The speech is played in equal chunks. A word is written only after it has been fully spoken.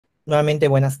Nuevamente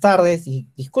buenas tardes y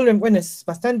disculpen, bueno, es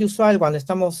bastante usual cuando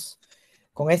estamos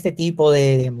con este tipo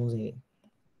de, digamos, de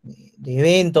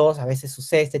eventos, a veces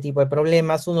sucede este tipo de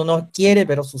problemas, uno no quiere,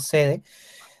 pero sucede.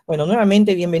 Bueno,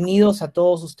 nuevamente bienvenidos a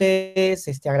todos ustedes,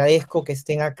 agradezco que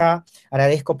estén acá,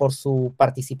 agradezco por su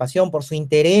participación, por su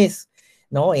interés,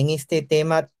 ¿no? En este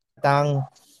tema tan,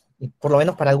 por lo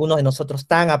menos para algunos de nosotros,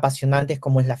 tan apasionantes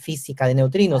como es la física de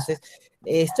neutrinos.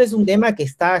 Esto es un tema que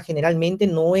está generalmente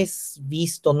no es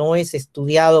visto, no es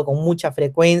estudiado con mucha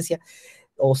frecuencia,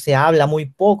 o se habla muy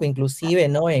poco, inclusive,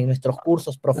 ¿no? En nuestros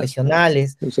cursos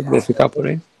profesionales, Você puder ficar por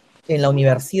aí? en la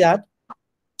universidad.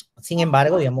 Sin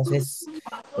embargo, digamos, es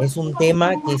un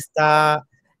tema que está,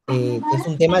 es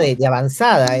un tema de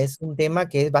avanzada, es un tema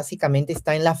que básicamente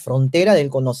está en la frontera del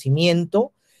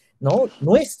conocimiento, ¿no?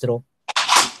 Nuestro.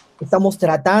 Estamos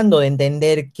tratando de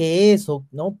entender qué es, o,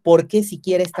 ¿no? ¿Por qué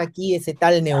siquiera está aquí ese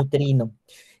tal neutrino?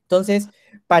 Entonces,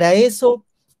 para eso,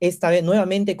 esta vez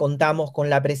nuevamente contamos con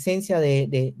la presencia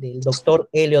del doctor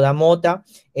Hélio da Motta.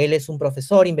 Él es un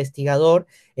profesor investigador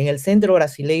en el Centro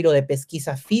Brasileiro de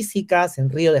Pesquisas Físicas en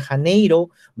Río de Janeiro,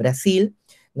 Brasil,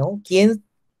 ¿no? Quien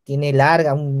tiene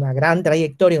una gran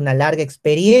trayectoria, una larga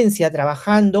experiencia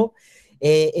trabajando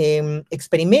en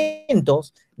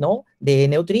experimentos, ¿no? De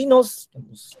neutrinos,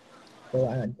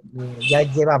 ya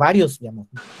lleva varios, digamos,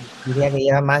 diría que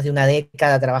lleva más de una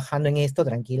década trabajando en esto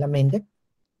tranquilamente,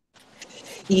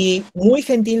 y muy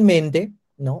gentilmente,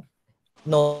 ¿no?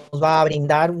 Nos va a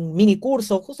brindar un mini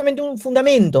curso, justamente un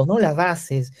fundamento, ¿no? Las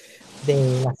bases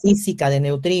de la física de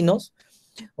neutrinos,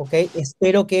 ¿ok?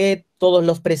 Espero que todos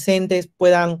los presentes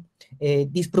puedan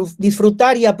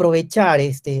disfrutar y aprovechar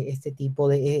este tipo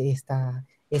de,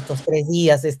 estos 3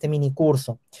 días de este mini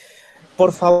curso.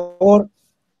 Por favor,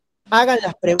 hagan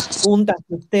las preguntas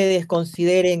que ustedes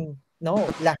consideren, ¿no?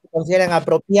 Las que consideran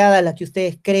apropiadas, las que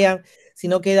ustedes crean. Si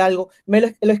no queda algo,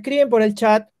 lo escriben por el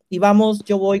chat y vamos,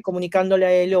 yo voy comunicándole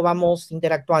a Helio, vamos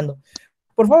interactuando.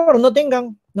 Por favor, no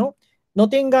tengan, ¿no? No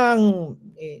tengan,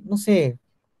 no sé,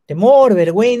 temor,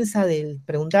 vergüenza de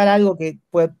preguntar algo que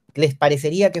les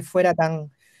parecería que fuera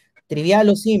tan trivial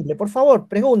o simple. Por favor,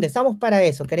 pregunten, estamos para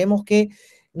eso. Queremos que,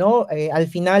 ¿no? Al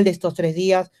final de estos 3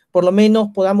 días, por lo menos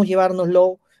podamos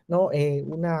llevárnoslo, ¿no?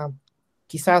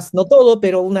 Quizás no todo,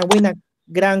 pero una buena,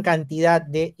 gran cantidad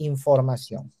de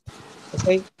información.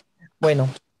 ¿Ok? Bueno,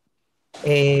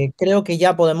 creo que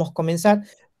ya podemos comenzar.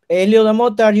 Elio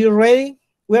Damota, are you ready?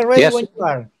 We're ready Yes. when you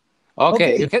are.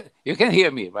 Okay, Okay, you can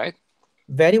hear me, right?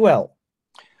 very well.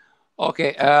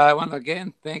 Okay, I want to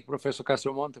again thank Professor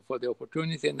Castro Monte for the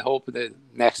opportunity and hope that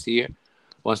next year,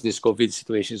 once this COVID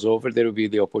situation is over, there will be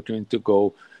the opportunity to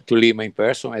go to Lima in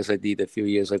person, as I did a few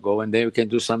years ago, and then we can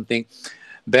do something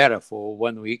better for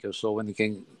 1 week or so when we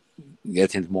can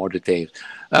get into more details.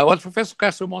 What Professor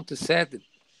Castro Monte said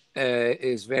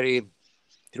is very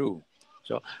true.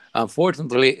 So,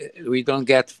 unfortunately, we don't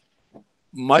get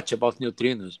much about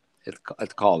neutrinos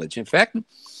at college. In fact,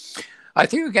 I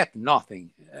think we get nothing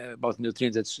about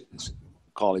neutrinos at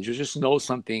college. You just know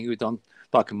something we don't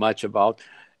talk much about.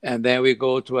 And then we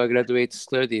go to our graduate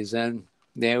studies, and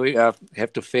then we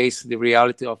have to face the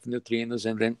reality of neutrinos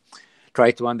and then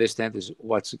try to understand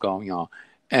what's going on.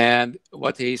 And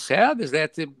what he said is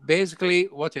that basically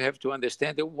what you have to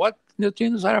understand is what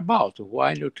neutrinos are about,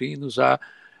 why neutrinos are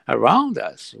around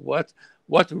us, what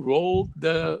role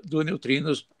do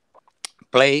neutrinos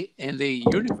play in the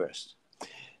universe.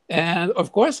 And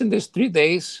of course, in these 3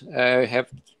 days, I have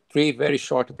three very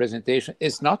short presentations.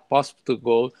 It's not possible to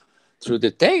go through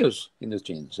details in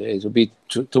neutrinos. It would be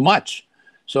too much.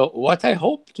 So what I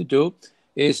hope to do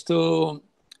is to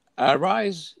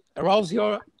arouse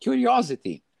your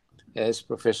curiosity, as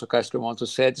Professor Castromonte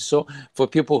said. So for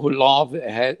people who love,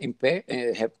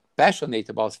 have passionate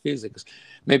about physics,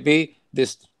 maybe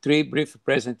this three brief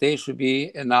presentation should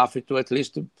be enough to at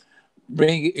least to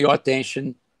bring your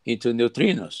attention into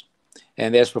neutrinos.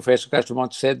 And as Professor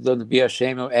Castromonte said, don't be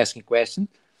ashamed of asking questions.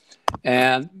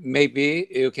 And maybe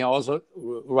you can also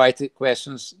write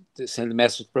questions to send a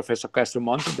message to Professor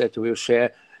Castromonte that will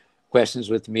share questions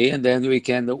with me, and then we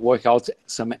can work out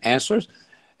some answers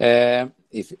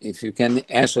if you can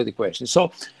answer the question.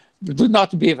 So do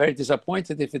not be very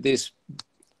disappointed if this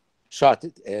short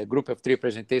group of three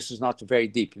presentations is not very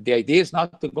deep. The idea is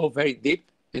not to go very deep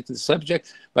into the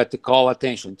subject, but to call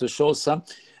attention, to show some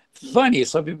funny,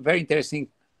 some very interesting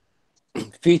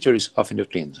features of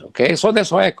neutrinos. Okay, so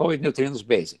that's why I call it neutrinos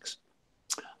basics.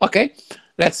 Okay,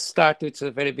 let's start with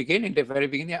the very beginning. The very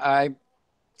beginning, I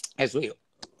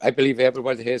believe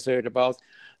everybody has heard about.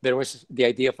 There was the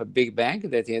idea of a Big Bang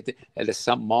that at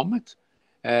some moment,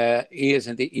 years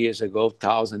and years ago,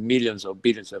 thousands, millions or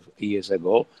billions of years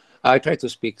ago, I try to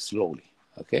speak slowly,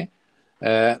 okay?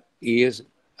 Years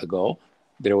ago,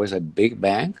 there was a big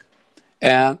bang,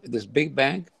 and this big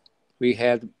bang, we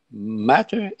had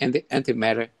matter and the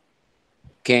antimatter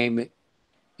came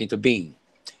into being.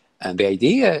 And the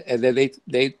idea is that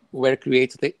they were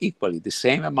created equally. The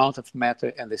same amount of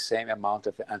matter and the same amount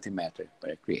of antimatter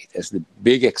were created as the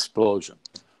big explosion.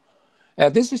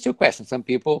 This is still a question. Some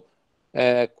people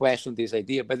question this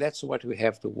idea, but that's what we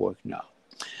have to work now.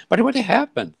 But what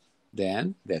happened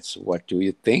then, that's what do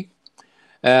you think?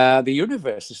 The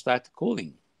universe started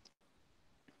cooling.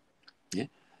 Yeah?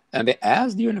 And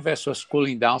as the universe was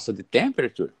cooling down, so the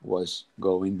temperature was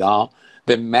going down,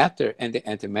 the matter and the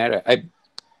antimatter,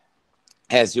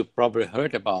 as you probably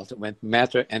heard about, when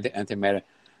matter and the antimatter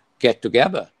get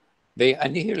together, they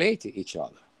annihilate each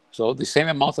other. So the same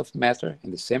amount of matter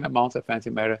and the same amount of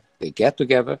antimatter, they get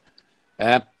together,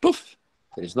 and poof,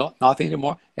 there is nothing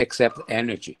anymore except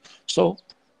energy. So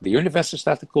the universe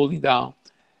started cooling down,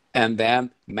 and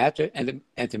then matter and the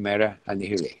antimatter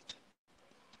annihilate.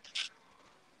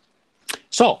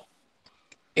 So,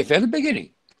 if at the beginning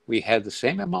we had the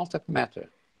same amount of matter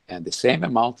and the same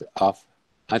amount of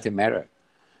antimatter,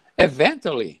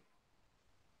 eventually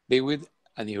they would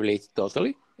annihilate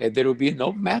totally, and there will be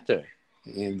no matter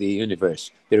in the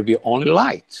universe. There will be only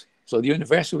light. So the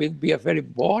universe will be a very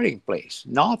boring place.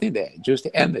 Nothing there, just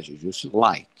energy, just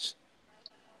light.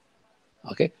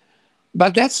 Okay?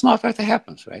 But that's not what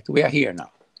happens, right? We are here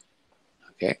now.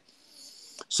 Okay?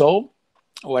 So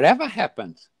whatever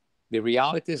happens, the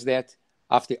reality is that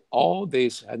after all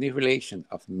this annihilation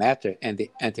of matter and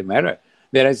the antimatter,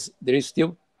 there is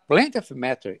still plenty of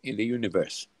matter in the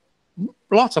universe.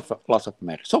 Lots of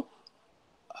matter. So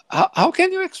how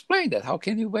can you explain that? How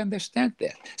can you understand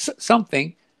that?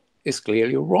 Something is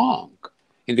clearly wrong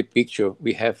in the picture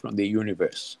we have from the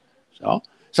universe. So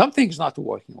something is not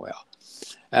working well.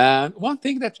 And one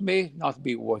thing that may not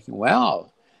be working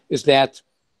well is that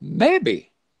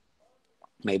maybe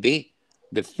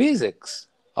the physics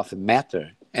of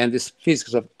matter and the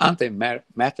physics of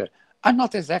antimatter are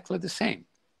not exactly the same.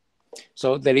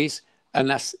 So there is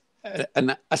an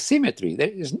asymmetry.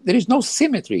 There is no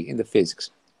symmetry in the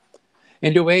physics.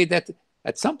 In the way that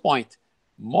at some point,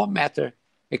 more matter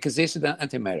exists than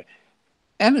antimatter.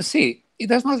 And see, it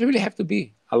does not really have to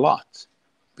be a lot.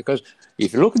 Because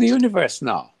if you look at the universe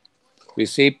now, we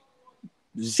see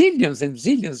zillions and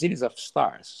zillions of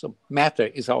stars. So matter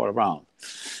is all around.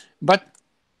 But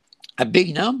a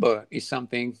big number is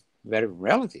something very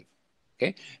relative.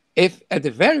 Okay? If at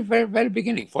the very, very, very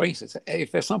beginning, for instance,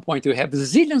 if at some point you have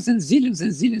zillions and zillions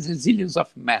and zillions and zillions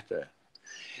of matter,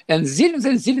 and zillions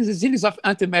and zillions and zillions of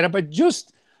antimatter, but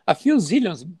just a few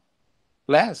zillions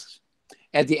less,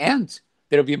 at the end,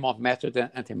 there will be more matter than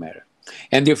antimatter.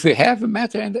 And if we have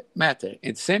matter and matter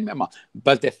in the same amount,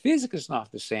 but the physics is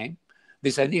not the same,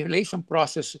 this annihilation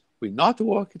process will not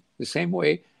work the same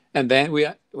way, and then we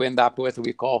end up with what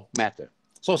we call matter.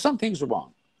 So something's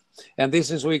wrong. And this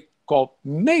is what we call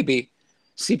maybe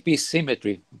CP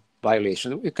symmetry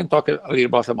violation. We can talk a little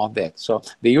bit about that. So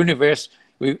the universe,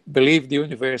 we believe the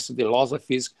universe, the laws of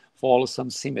physics follow some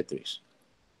symmetries.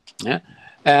 Yeah?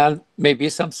 And maybe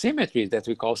some symmetry that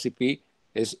we call CP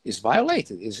is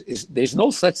violated. There's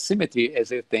no such symmetry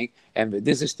as you think, and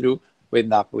this is true, we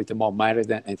end up with more matter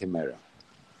than antimatter.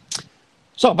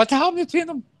 So, but how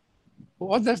neutrino,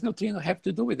 what does neutrino have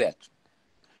to do with that?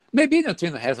 Maybe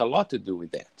neutrino has a lot to do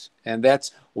with that. And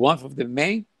that's one of the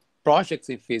main projects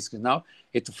in physics now,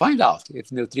 is to find out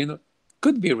if neutrino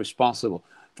could be responsible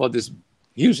for this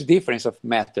huge difference of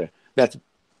matter that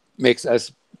makes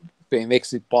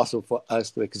it possible for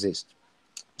us to exist.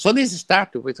 So this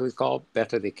started with what we call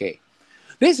beta decay.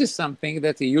 This is something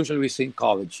that usually we see in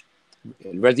college,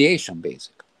 radiation,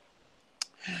 basically.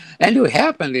 And what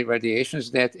happens in radiation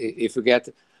is that if you get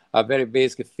a very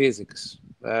basic physics,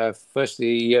 first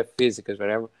year physics,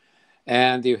 whatever,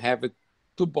 and you have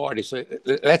two bodies. So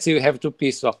let's say you have two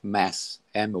pieces of mass,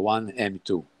 M1,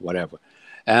 M2, whatever,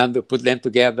 and you put them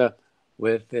together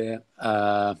with,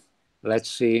 let's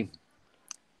see,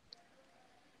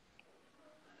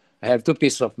 I have two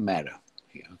pieces of matter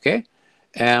here, okay?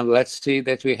 And let's see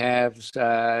that we have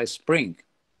a spring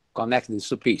connecting these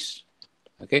two pieces,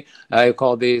 okay? I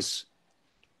call this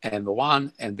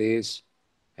M1 and this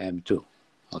M2,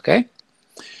 okay?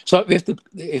 So if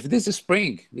this is a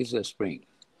spring, this is a spring,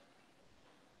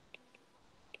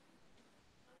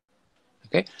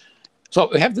 okay? So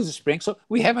we have this spring, so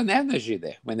we have an energy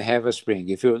there when we have a spring.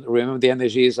 If you remember, the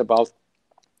energy is a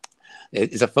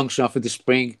function of the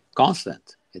spring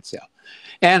constant itself.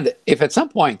 And if at some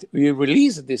point we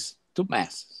release these two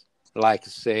masses, like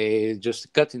say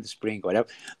just cutting the spring or whatever,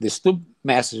 these two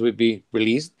masses will be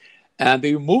released and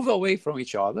they will move away from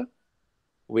each other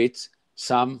with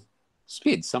some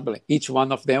speed, something like each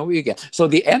one of them will get. So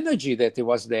the energy that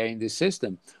was there in the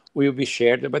system will be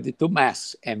shared by the two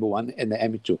masses, M1 and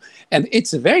M2. And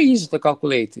it's very easy to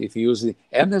calculate if you use the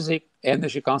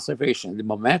energy conservation, the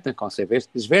momentum conservation.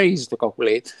 It's very easy to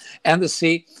calculate and to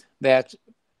see that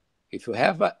if you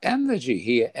have energy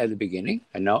here at the beginning,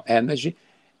 and now energy,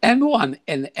 M1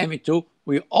 and M2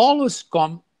 will always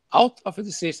come out of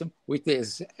the system with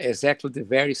exactly the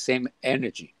very same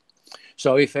energy.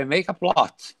 So if I make a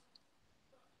plot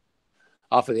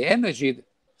of the energy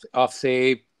of,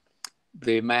 say,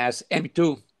 the mass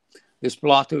M2, this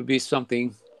plot will be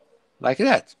something like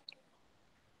that.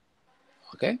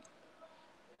 Okay?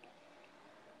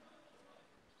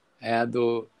 And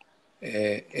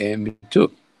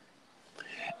M2.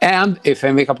 And if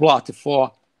I make a plot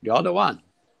for the other one,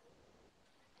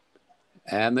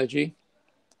 energy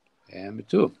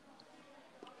M2,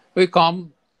 we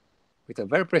come with a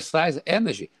very precise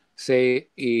energy, say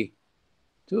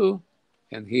E2,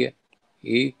 and here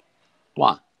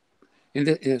E1.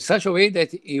 In such a way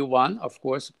that E1, of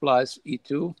course, plus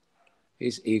E2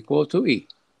 is equal to E.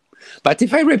 But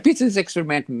if I repeat this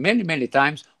experiment many, many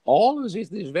times, always with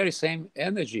this very same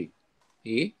energy,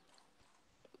 E,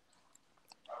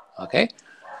 okay?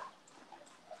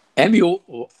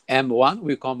 M1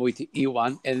 will come with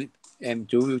E1 and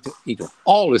M2 with E2.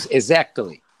 Always,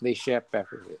 exactly. They share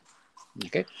perfectly.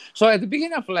 Okay? So at the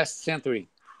beginning of last century,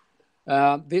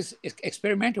 this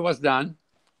experiment was done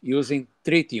using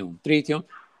tritium. Tritium,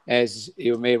 as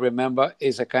you may remember,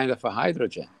 is a kind of a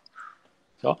hydrogen.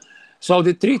 So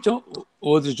the tritium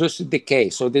would just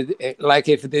decay. So like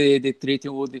if the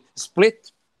tritium would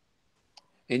split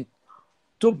in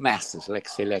two masses,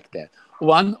 let's say like that.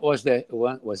 One was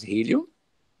helium,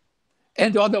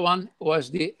 and the other one was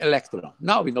the electron.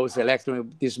 Now we know it's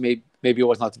electron. This maybe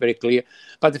was not very clear,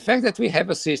 but the fact that we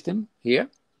have a system here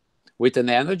with an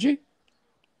energy,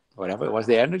 whatever was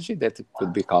the energy that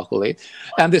could be calculated,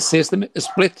 and the system is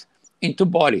split into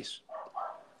bodies.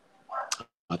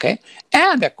 Okay,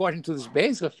 and according to this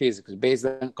basic physics, based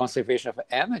on conservation of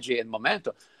energy and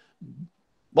momentum,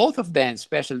 both of them,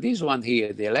 especially this one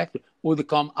here, the electron, would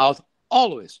come out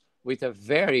always with a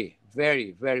very,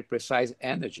 very, very precise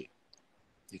energy.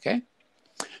 Okay?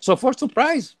 So for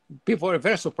surprise, people were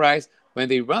very surprised when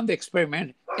they run the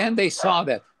experiment and they saw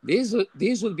that this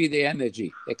would be the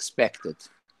energy expected.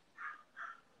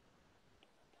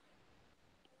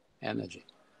 Energy.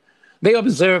 They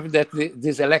observed that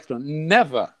this electron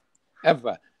never,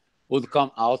 ever would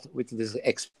come out with this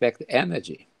expected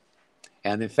energy.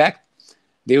 And in fact,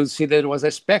 they would see that it was a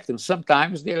spectrum.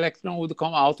 Sometimes the electron would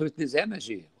come out with this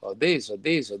energy, or this, or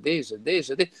this, or this, or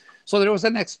this, or this. So there was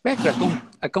an spectrum,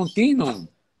 a continuum,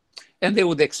 and they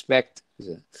would expect.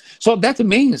 So that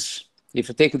means, if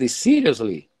you take this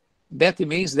seriously, that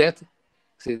means that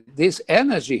this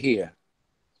energy here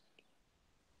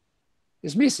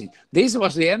is missing. This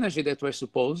was the energy that was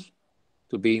supposed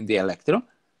to be in the electron.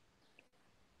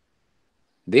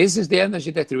 This is the energy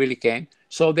that really came.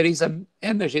 So there is an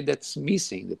energy that's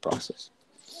missing in the process.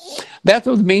 That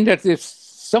would mean that if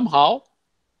somehow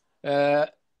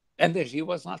energy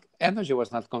was not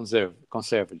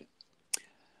conserved.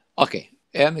 Okay,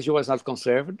 energy was not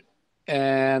conserved,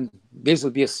 and this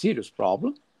would be a serious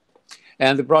problem.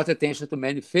 And it brought attention to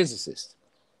many physicists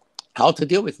how to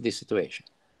deal with this situation.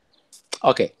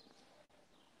 Okay.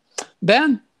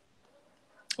 Then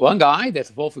one guy,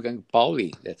 that's Wolfgang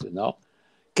Pauli, that you know,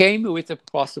 came with a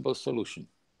possible solution.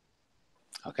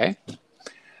 Okay?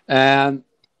 And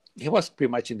he was pretty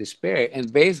much in despair.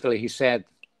 And basically he said,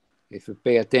 if you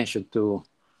pay attention to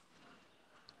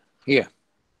here,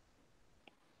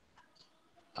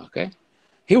 okay?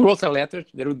 He wrote a letter.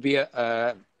 There would be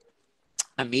a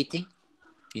meeting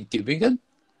in Tübingen.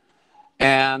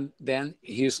 And then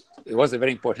it was a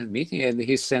very important meeting, and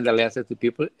he sent a letter to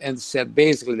people and said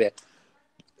basically that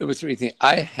it was written,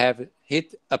 I have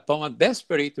hit upon a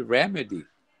desperate remedy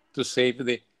to save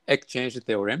the exchange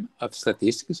theorem of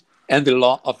statistics and the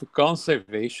law of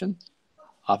conservation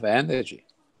of energy.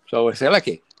 So I said,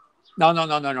 okay, no,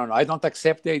 I don't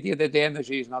accept the idea that the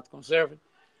energy is not conserved.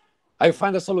 I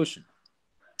find a solution.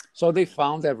 So they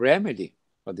found a remedy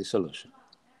for the solution.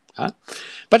 Huh?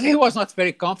 But he was not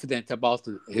very confident about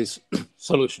his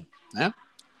solution. Huh?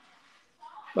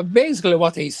 But basically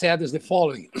what he said is the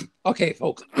following. Okay,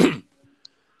 folks,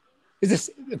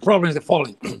 the problem is the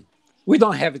following. We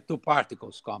don't have two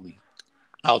particles coming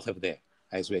out of there,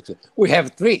 as we expect. We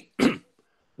have three.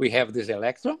 We have this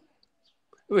electron,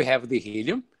 we have the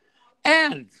helium,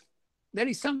 and there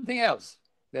is something else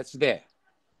that's there.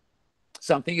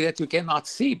 Something that you cannot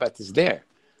see, but is there.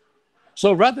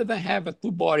 So rather than have a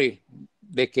two-body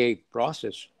decay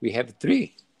process, we have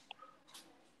three.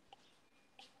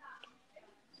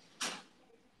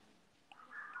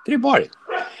 Three bodies.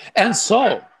 And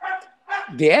so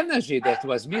the energy that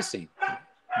was missing,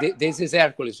 this is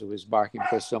Hercules who is barking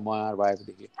because someone arrived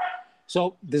here.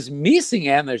 So this missing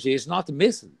energy is not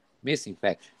missing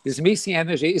fact. This missing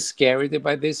energy is carried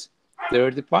by this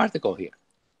third particle here.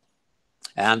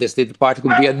 And this third particle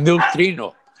would be a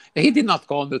neutrino. He did not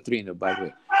call neutrino, by the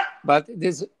way. But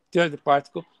this third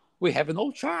particle, we have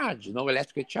no charge, no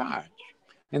electric charge.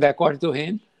 And according to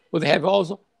him, would have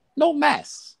also no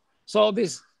mass. So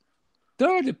this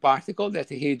third particle that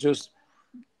he just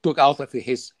took out of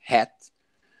his hat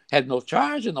had no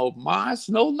charge, no mass,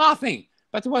 no nothing,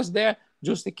 but was there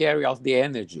just to carry out the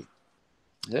energy.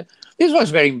 This was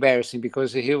very embarrassing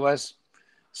because he was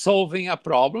solving a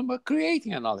problem but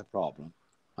creating another problem.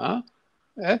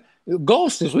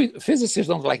 Ghosts, physicists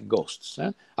don't like ghosts.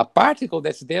 A particle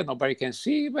that's there, nobody can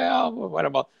see, well, what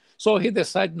about? So he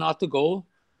decided not to go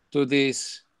to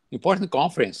this important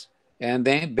conference. And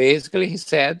then basically he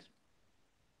said,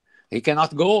 I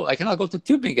cannot go to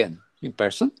Tübingen in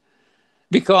person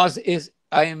because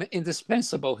I am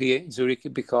indispensable here in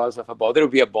Zurich because of a ball. There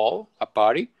will be a ball, a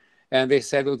party, and they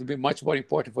said it would be much more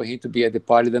important for him to be at the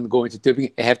party than going to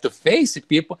Tübingen and have to face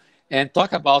people and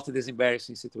talk about this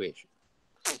embarrassing situation.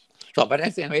 So, but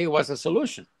anyway, it was a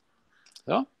solution.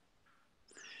 So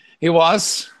he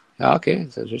was, okay,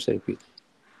 so just repeat.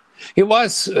 He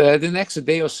was, the next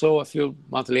day or so, a few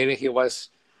months later, he was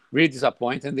really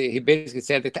disappointed. And he basically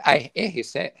said that he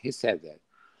said that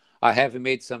I have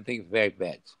made something very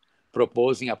bad,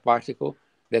 proposing a particle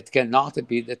that cannot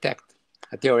be detected.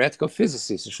 A theoretical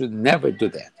physicist should never do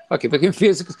that. Okay, but in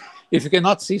physics, if you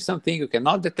cannot see something, you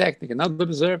cannot detect, you cannot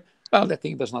observe, well, that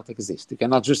thing does not exist. You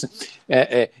cannot just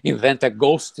invent a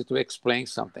ghost to explain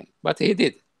something. But he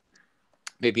did.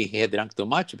 Maybe he had drunk too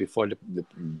much before the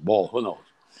ball, who knows.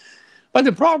 But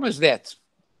the problem is that,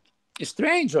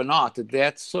 strange or not,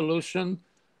 that solution,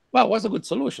 well, was a good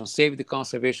solution, saved the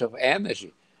conservation of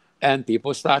energy. And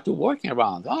people started working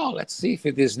around, oh, let's see if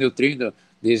this neutrino,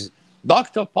 this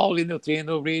Dr. Pauli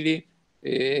neutrino really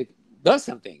does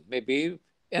something, maybe.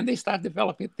 And they start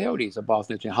developing theories about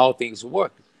neutrino, how things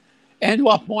work. And to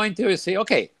a point they will say,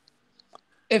 okay,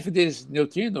 if this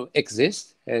neutrino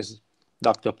exists, as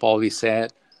Dr. Pauli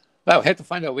said, well, we have to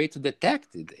find a way to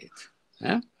detect it.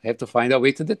 We have to find a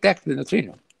way to detect the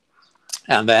neutrino.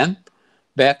 And then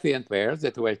Bethe and Peirce,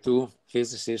 that were two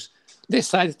physicists,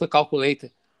 decided to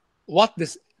calculate what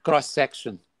this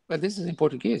cross-section, but this is in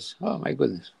Portuguese. Oh, my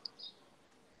goodness.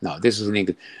 No, this is in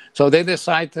English. So they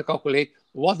decided to calculate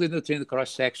what the neutrino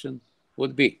cross-section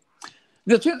would be.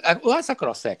 What's a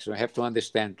cross-section? I have to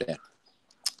understand that.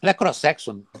 The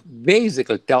cross-section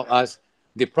basically tells us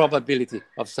the probability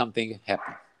of something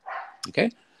happening.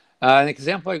 Okay? An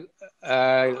example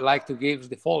I like to give is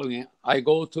the following. I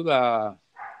go to the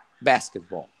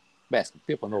basketball.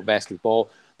 People know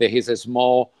basketball. There is a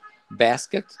small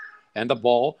basket and the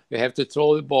ball. You have to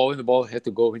throw the ball and the ball has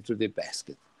to go into the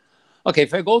basket. Okay,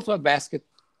 if I go to a basket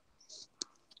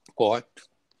court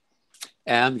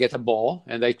and get a ball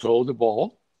and I throw the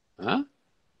ball,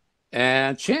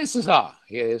 and chances are,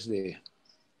 here's the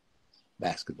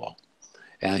basketball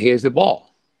and here's the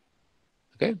ball.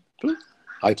 Okay,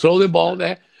 I throw the ball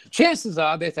there. Chances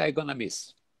are that I'm going to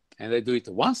miss. And I do it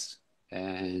once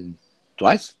and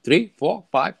twice, 3, 4,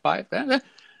 5, and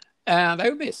I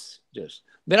miss. Just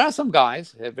there are some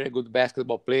guys, a very good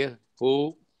basketball player,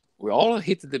 who we all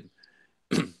hit the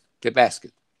the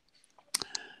basket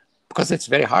because it's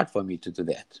very hard for me to do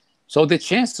that. So the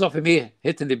chances of me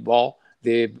hitting the ball,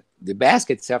 the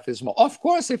basket itself is small. Of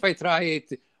course, if I try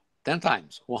it 10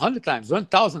 times, 100 times,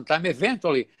 1,000 times,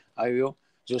 eventually I will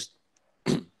just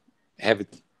have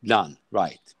it done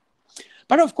right.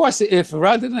 But of course, if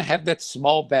rather than have that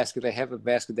small basket, I have a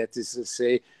basket that is,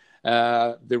 say,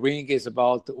 the ring is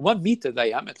about 1 meter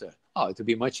diameter, it would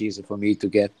be much easier for me to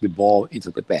get the ball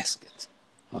into the basket.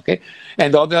 Okay?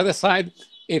 And on the other side,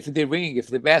 if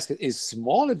the basket is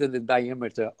smaller than the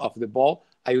diameter of the ball,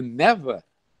 I will never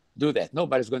do that.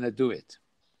 Nobody's going to do it.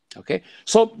 Okay?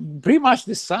 So pretty much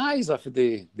the size of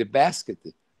the basket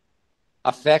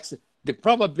affects the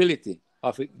probability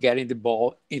of getting the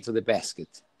ball into the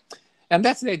basket. And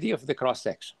that's the idea of the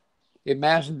cross-section.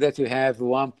 Imagine that you have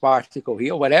one particle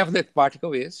here, whatever that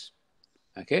particle is,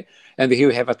 okay? And here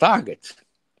you have a target.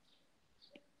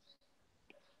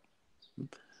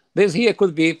 This here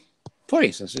could be, for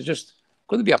instance, it just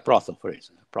could be a proton, for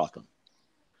instance, a proton.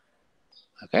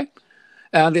 Okay?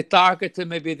 And the target,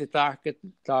 maybe the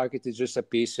target is just a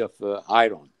piece of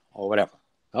iron or whatever.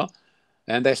 No?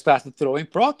 And I started throwing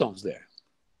protons there.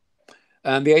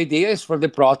 And the idea is for the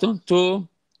proton to,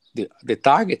 the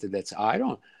target that's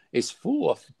iron is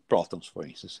full of protons, for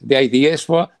instance. The idea is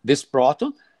for this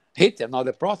proton hit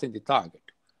another proton in the target.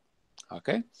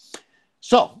 Okay?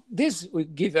 So this will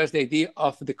give us the idea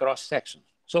of the cross-section.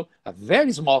 So a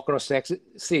very small cross-section,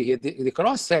 see here, the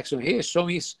cross-section here is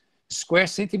showing square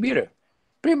centimeter,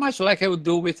 pretty much like I would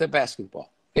do with a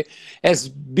basketball. Okay? As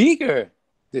bigger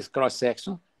this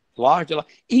cross-section, larger,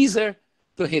 easier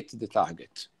to hit the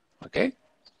target. Okay?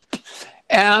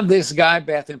 And this guy,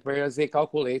 Beth and Perez, they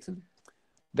calculated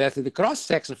that the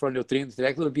cross-section for neutrino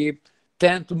detector would be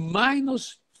 10 to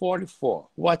minus 44.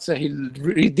 What's a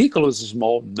ridiculous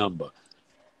small number.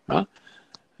 Huh?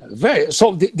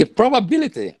 So the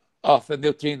probability of a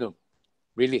neutrino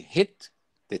really hit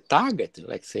the target,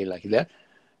 let's say like that,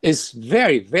 is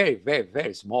very, very, very,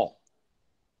 very small.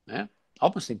 Yeah?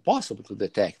 Almost impossible to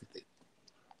detect it.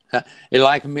 It's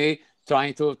like me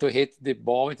trying to hit the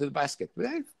ball into the basket.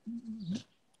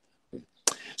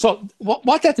 So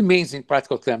what that means in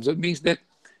practical terms, it means that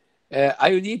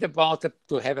I need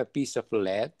to have a piece of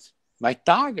lead. My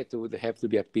target would have to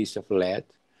be a piece of lead.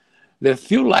 They're a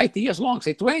few light years long,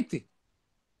 say 20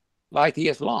 light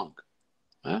years long.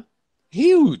 Huh?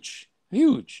 Huge,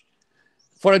 huge.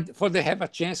 For they have a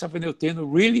chance of a neutrino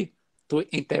really to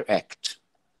interact.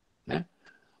 Yeah?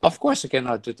 Of course, you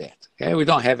cannot do that. Okay? We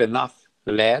don't have enough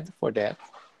lead for that.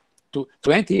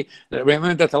 20,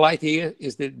 remember that the light year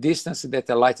is the distance that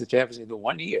the light travels in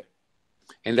 1 year.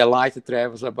 And the light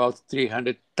travels about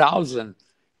 300,000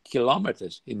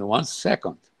 kilometers in 1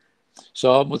 second.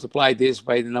 So multiply this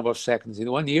by the number of seconds in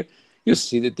 1 year, you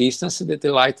see the distance that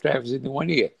the light travels in 1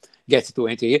 year. Gets to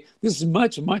 20 years. This is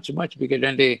much, much, much bigger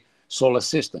than the solar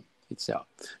system itself.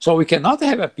 So we cannot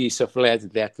have a piece of lead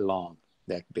that long,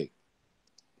 that big.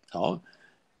 So,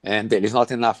 and there is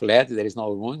not enough lead, there is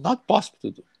no room, not possible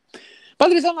to do. But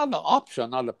there is another option,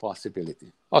 another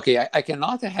possibility. Okay, I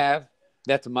cannot have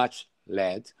that much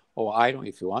lead, or iron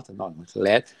if you want, not much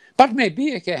lead, but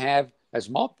maybe I can have a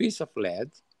small piece of lead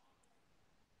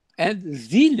and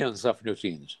zillions of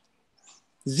neutrinos.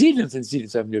 Zillions and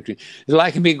zillions of neutrinos. It's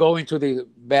like me going to the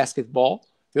basketball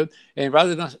field, and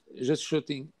rather than just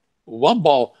shooting one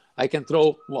ball, I can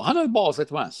throw 100 balls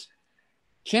at once.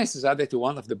 Chances are that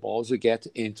one of the balls will get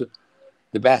into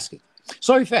the basket.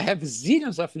 So if I have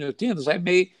zillions of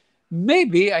neutrinos,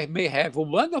 maybe I may have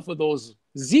one of those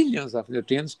zillions of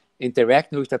neutrinos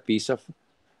interacting with a piece of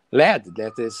lead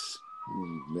that is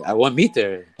 1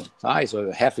 meter size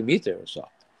or half a meter or so.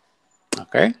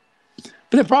 Okay?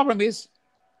 But the problem is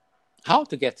how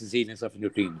to get zillions of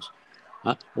neutrinos.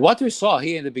 What we saw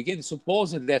here in the beginning,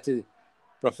 supposing that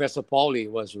Professor Pauli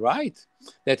was right,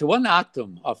 that one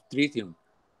atom of tritium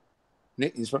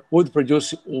would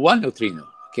produce 1 neutrino.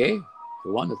 Okay?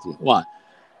 1 neutrino. 1.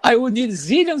 I would need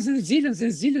zillions and zillions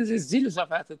and zillions and zillions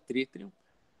of atoms of tritium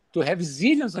to have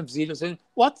zillions of zillions. And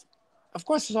what? Of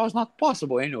course, it was not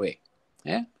possible anyway.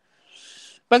 Yeah?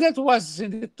 But that was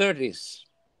in the 30s.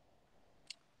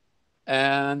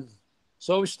 And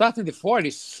so starting in the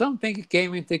 40s, something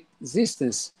came into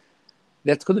existence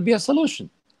that could be a solution.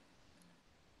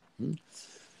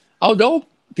 Although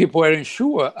people weren't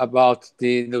sure about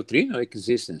the neutrino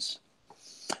existence,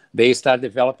 they started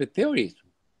developing theories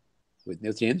with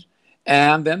neutrinos,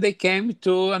 and then they came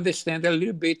to understand a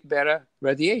little bit better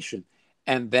radiation.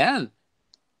 And then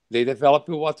they developed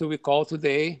what we call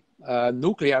today a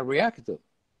nuclear reactor,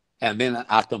 and then an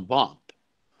atom bomb.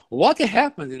 What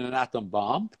happens in an atom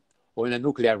bomb or in a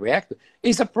nuclear reactor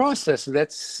is a process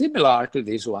that's similar to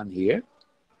this one here,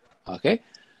 okay?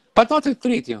 But not with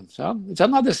tritium. So it's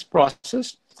another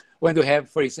process when you have,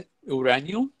 for instance,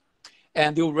 uranium,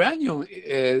 and the uranium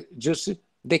just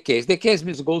decays. Decays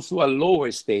means it goes to a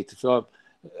lower state, so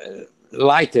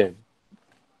lighter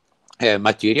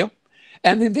material.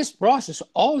 And in this process,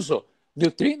 also,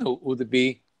 neutrino would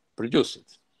be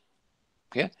produced.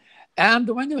 Okay? And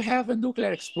when you have a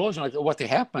nuclear explosion, what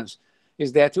happens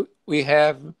is that we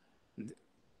have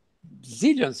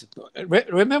zillions.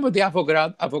 Remember the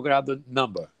Avogadro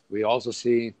number we also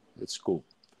see at school.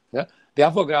 Yeah? The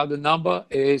Avogadro number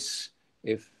is,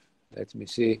 let me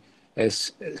see,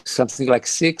 is something like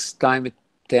 6 times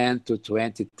 10 to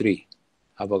 23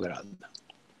 Avogadro.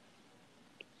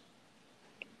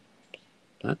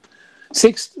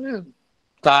 6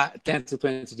 10 to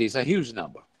 23 is a huge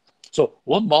number. So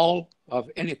 1 mole of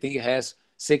anything has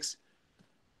 6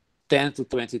 10 to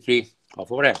 23 of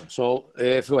whatever. So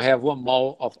if you have 1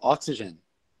 mole of oxygen,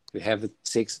 we have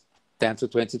 6 10 to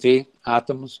 23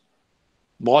 atoms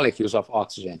molecules of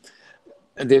oxygen.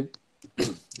 And the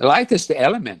lightest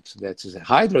element, that is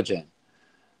hydrogen,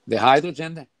 the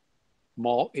hydrogen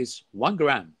mole is 1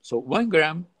 gram. So 1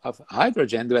 gram of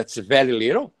hydrogen, that's very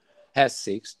little, has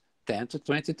 6, 10 to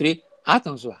 23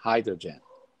 atoms of hydrogen.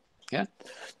 Yeah.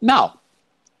 Now,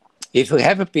 if you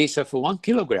have a piece of 1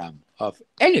 kilogram of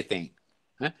anything,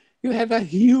 you have a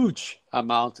huge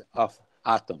amount of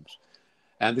atoms.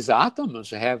 And these atoms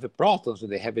have protons,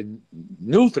 they have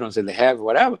neutrons, and they have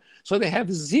whatever. So they have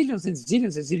zillions and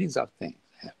zillions and zillions of things.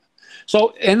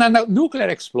 So in a nuclear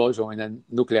explosion, in a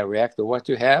nuclear reactor, what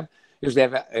you have is they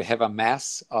have a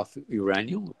mass of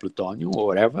uranium, plutonium, or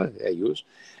whatever they use.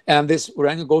 And this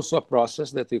uranium goes to a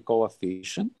process that we call a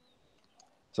fission.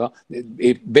 So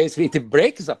it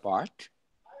breaks apart.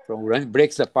 From uranium,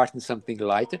 breaks apart into something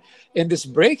lighter. In this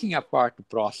breaking apart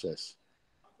process,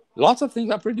 lots of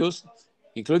things are produced,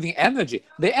 including energy.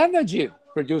 The energy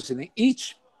produced in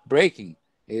each breaking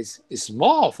is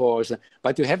small for us,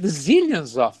 but you have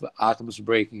zillions of atoms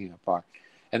breaking apart.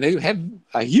 And then you have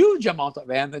a huge amount of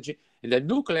energy in the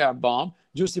nuclear bomb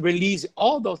just to release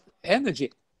all those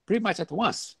energy pretty much at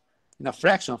once, in a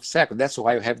fraction of a second. That's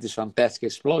why you have this fantastic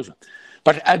explosion.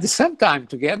 But at the same time,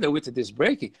 together with this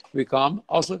breaking, we come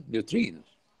also neutrinos.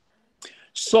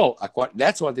 So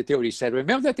that's what the theory said.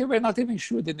 Remember that they were not even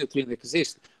sure the neutrino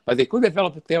exists, but they could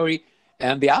develop a theory,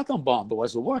 and the atom bomb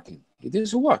was working. It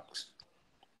just works.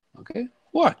 Okay?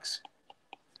 Works.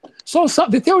 So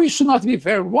the theory should not be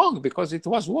very wrong, because it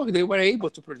was working. They were able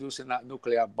to produce a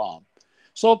nuclear bomb.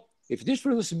 So if this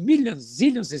produces millions,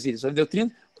 zillions, and zillions of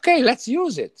neutrinos, okay, let's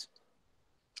use it.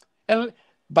 And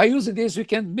by using this, we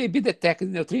can maybe detect the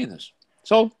neutrinos.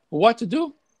 So what to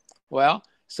do? Well,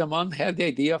 someone had the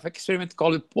idea of an experiment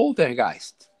called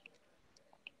poltergeist.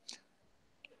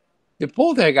 The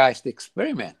poltergeist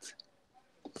experiment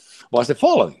was the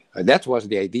following. That was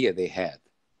the idea they had.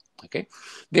 Okay,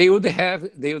 they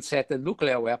would set a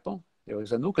nuclear weapon. There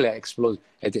was a nuclear explosion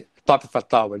at the top of a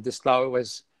tower. This tower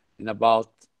was in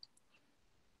about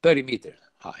 30 meters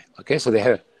high. Okay, so they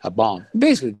had a bomb.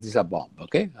 Basically, this is a bomb.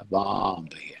 Okay, a bomb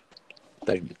here,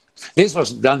 30 meters. This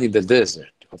was done in the desert,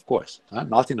 of course,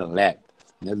 not in a lab,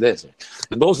 in the desert.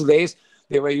 In those days,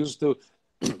 they were used to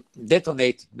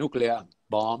detonate nuclear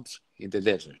bombs in the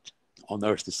desert on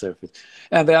Earth's surface.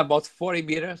 And then about 40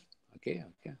 meters, 40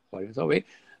 meters away,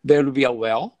 there will be a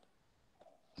well,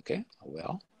 a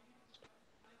well.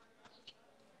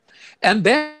 And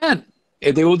then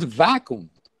they would vacuum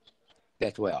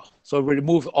that well. So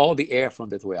remove all the air from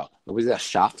that well with a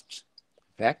shaft,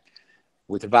 in fact,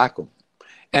 with a vacuum.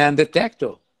 And the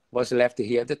detector was left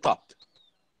here at the top.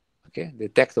 Okay, the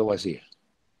detector was here.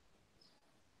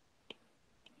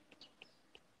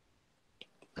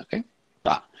 Okay,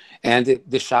 and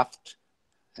the shaft,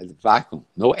 and the vacuum,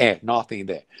 no air, nothing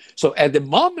there. So at the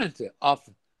moment of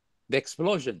the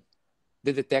explosion,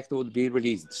 the detector would be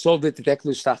released. So the detector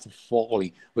would start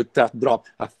falling, would start drop,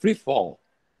 a free fall.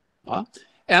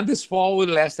 And this fall will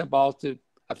last about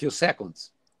a few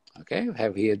seconds. Okay, you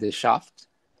have here the shaft.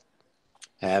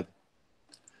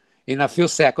 In a few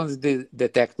seconds, the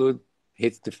detector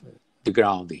hits the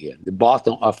ground here, the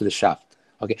bottom of the shaft.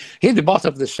 Okay, here the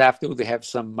bottom of the shaft would have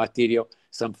some material,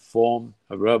 some foam,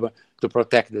 a rubber to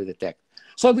protect the detector.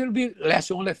 So there will be last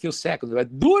only a few seconds,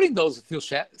 but during those few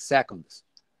seconds,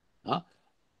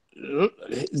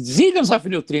 zillions of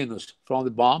neutrinos from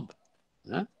the bomb.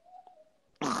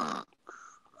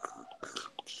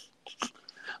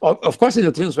 Of course, the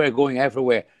neutrinos were going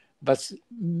everywhere, but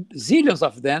zillions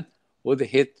of them would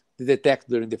hit the detector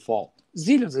during the fall.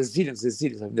 Zillions and zillions and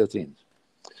zillions of neutrinos.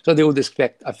 So they would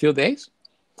expect a few days,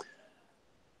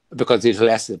 because it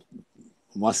lasted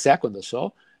 1 second or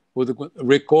so, would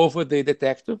recover the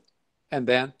detector and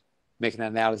then make an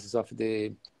analysis of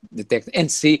the detector and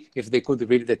see if they could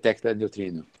really detect a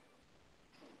neutrino.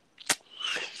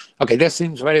 Okay, that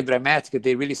seems very dramatic.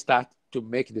 They really start to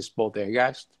make this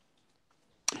poltergeist,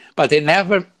 but they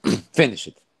never finished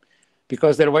it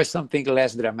because there was something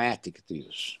less dramatic to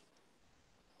use.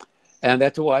 And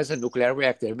that was a nuclear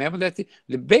reactor. Remember that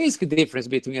the basic difference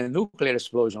between a nuclear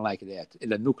explosion like that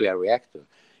and a nuclear reactor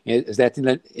is that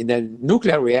in a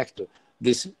nuclear reactor,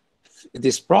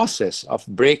 this process of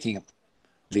breaking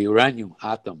the uranium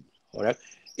atom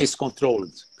is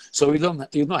controlled. So you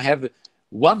don't have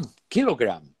 1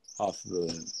 kilogram of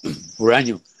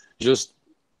uranium just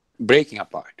breaking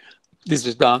apart. This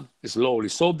is done slowly.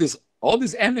 So all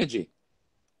this energy,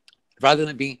 rather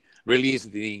than being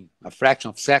released in a fraction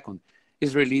of a second,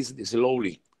 is released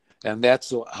slowly. And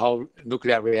that's how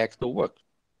nuclear reactor works.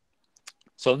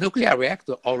 So nuclear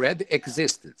reactor already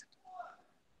existed.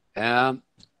 And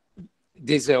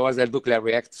this was a nuclear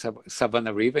reactor,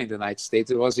 Savannah River in the United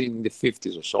States. It was in the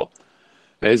 50s or so.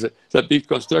 It's a big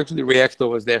construction. The reactor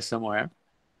was there somewhere.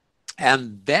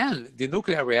 And then the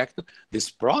nuclear reactor,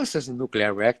 this process in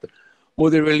nuclear reactor,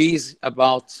 would release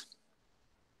about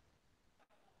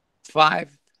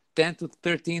 5, 10 to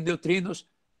 13 neutrinos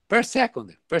per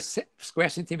second, per square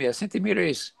centimeter. A centimeter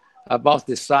is about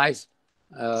the size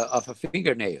of a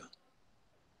fingernail.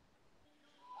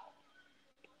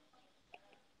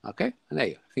 Okay, a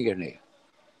nail, fingernail.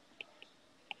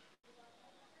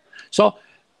 So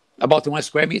about 1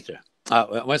 square meter,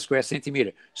 1 square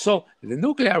centimeter. So the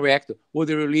nuclear reactor would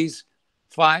release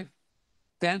 5,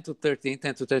 10 to 13,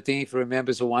 10 to 13, if you remember,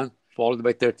 is 1 followed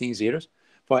by 13 zeros,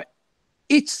 for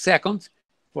each second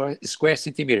for a square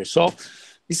centimeter. So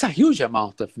it's a huge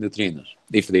amount of neutrinos,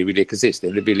 if they really exist,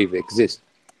 and they believe they exist.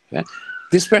 Okay?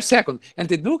 This per second. And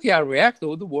the nuclear reactor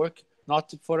would work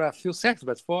not for a few seconds,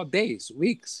 but for days,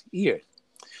 weeks, years.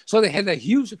 So they had a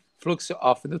huge flux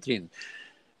of neutrinos.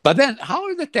 But then how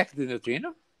do you detect the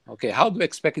neutrino? Okay, how do you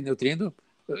expect a neutrino?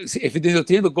 If the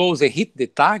neutrino goes and hit the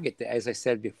target, as I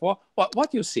said before,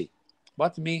 what you see?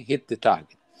 What mean hit the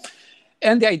target?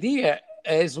 And the idea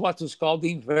is what is called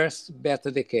the inverse beta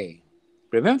decay.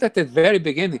 Remember that at the very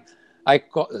beginning, I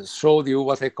showed you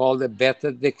what I call the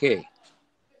beta decay.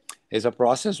 It's a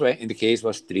process where, in the case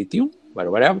was tritium,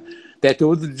 or whatever, that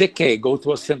would decay, go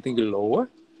to something lower,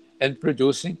 and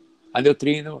producing a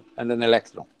neutrino and an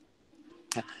electron.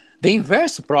 The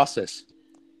inverse process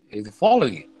is the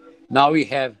following. Now we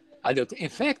have, in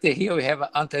fact, here we have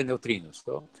antineutrinos.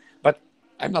 So, but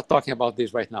I'm not talking about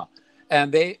this right now. And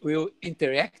they will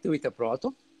interact with a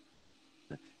proton,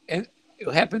 and it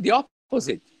will happen the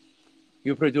opposite.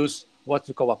 You produce what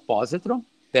we call a positron.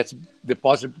 That's the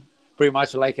positive, pretty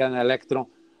much like an electron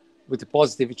with a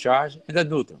positive charge, and a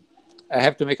neutron. I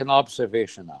have to make an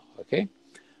observation now, okay?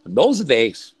 Those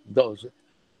days,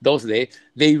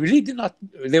 they really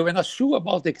they were not sure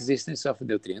about the existence of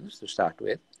neutrinos to start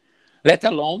with, let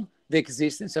alone the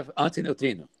existence of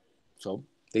antineutrino. So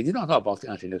they did not know about the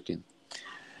antineutrino.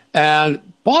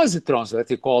 And positrons, that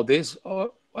they call this,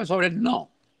 was already known.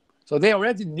 So they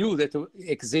already knew that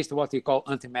exists what we call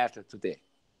antimatter today.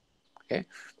 Okay,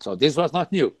 so this was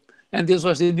not new, and this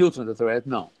was the neutron that already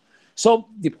known. So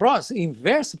the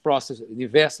inverse process, the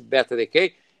inverse beta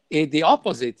decay, is the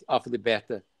opposite of the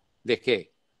beta decay.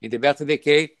 In the beta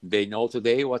decay, they know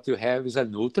today what you have is a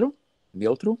neutron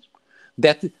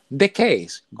that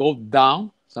decays, go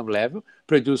down some level,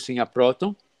 producing a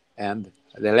proton and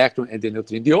the electron and the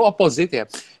neutrino. The opposite,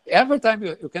 every time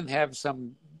you can have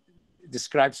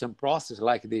describe some process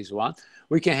like this one,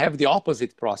 we can have the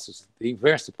opposite process, the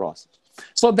inverse process.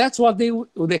 So that's what they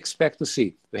would expect to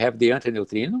see. We have the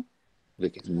antineutrino, the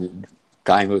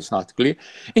time is not clear,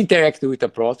 interact with a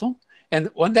proton, and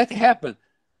when that happens,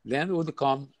 then would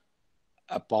come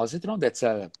a positron, that's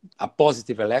a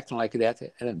positive electron like that.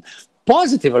 And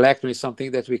positive electron is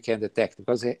something that we can detect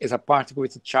because it's a particle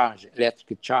with a charge,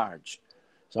 electric charge.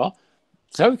 So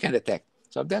we can detect.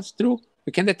 So that's true,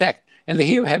 we can detect. And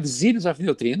here we have zeros of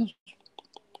neutrinos.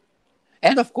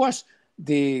 And of course,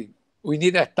 we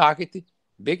need a target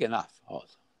big enough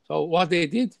also. So what they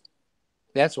did,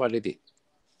 that's what they did.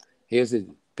 Here's the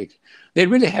picture. They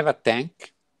really have a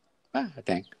tank,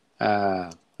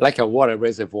 like a water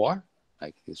reservoir,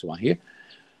 like this one here,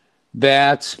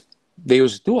 that they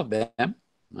use 2 of them,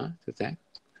 the tank,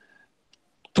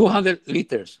 200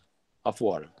 liters of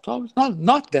water. So it's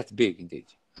not that big indeed,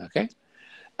 okay?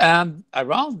 And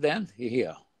around them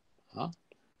here,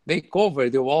 they cover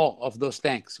the wall of those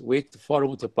tanks with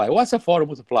phoromultiplier. What's a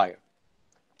phoromultiplier?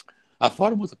 A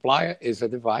phoromultiplier is a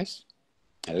device,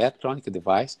 electronic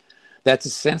device, that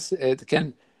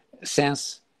can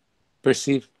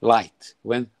perceive light.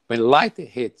 When light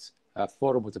hits a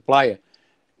phoromultiplier,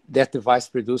 that device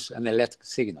produces an electric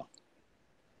signal.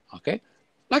 Okay?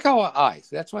 Like our eyes.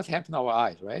 That's what happens to our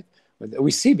eyes, right?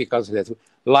 We see because of that.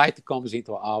 Light comes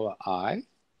into our eye,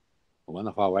 one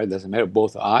of our eyes, doesn't matter,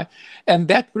 both eye, and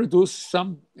that produces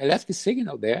some electric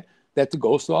signal there that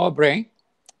goes to our brain,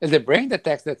 and the brain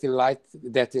detects that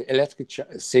electric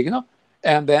signal,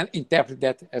 and then interprets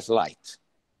that as light.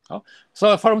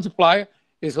 So a phoromultiplier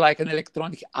is like an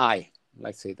electronic eye,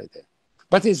 let's say that.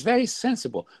 But it's very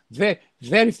sensible,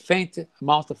 very faint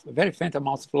amount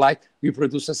of light. We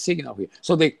produce a signal here.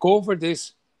 So they cover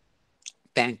this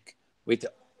tank with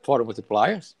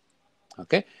phoromultipliers,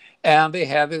 okay, and they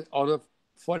have it out of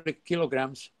 40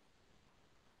 kilograms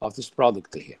of this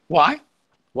product here. Why?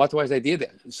 What was the idea?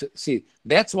 See,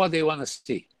 that's what they want to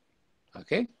see,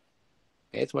 okay?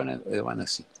 That's what they want to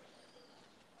see.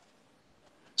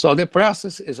 So the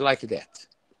process is like that.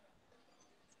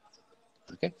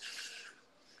 Okay.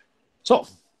 So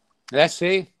let's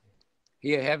say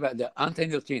here I have the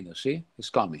anti-neutrino. See, it's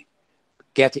coming.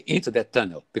 Get into that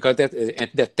tunnel because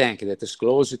that tank that is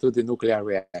close to the nuclear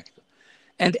reactor.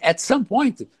 And at some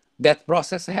point, that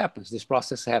process happens. This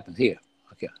process happens here.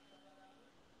 Okay.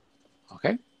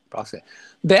 Okay. Process.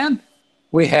 Then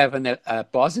we have a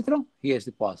positron. Here's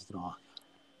the positron.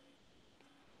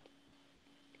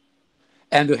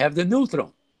 And we have the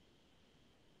neutron.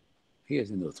 Here's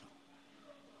the neutron.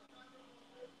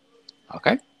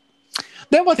 Okay.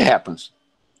 Then what happens?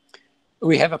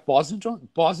 We have a positron.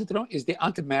 Positron is the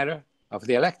antimatter of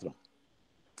the electron.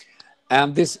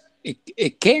 And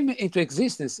it came into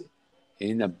existence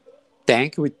in a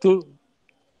tank with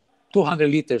 200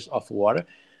 liters of water.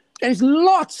 There's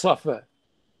lots of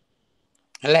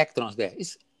electrons there.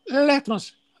 It's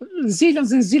electrons,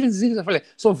 zillions and zillions and zillions of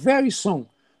electrons. So very soon,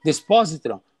 this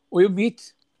positron will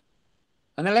meet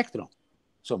an electron.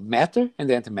 So matter and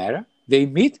the antimatter, they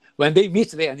meet. When they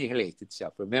meet, they annihilate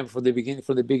itself. Remember from the beginning,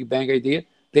 from the Big Bang idea,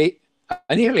 they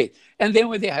annihilate. And then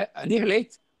when they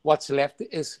annihilate, what's left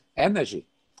is energy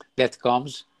that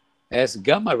comes as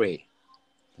gamma ray.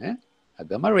 A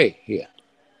gamma ray here.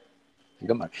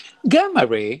 Gamma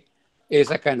ray is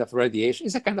a kind of radiation,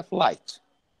 it's a kind of light.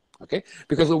 Okay?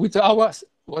 Because with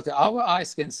what our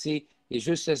eyes can see is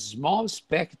just a small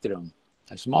spectrum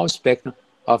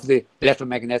of the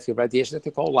electromagnetic radiation that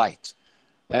they call light.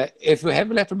 If we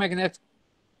have electromagnetic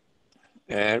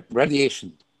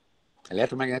radiation,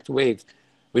 electromagnetic waves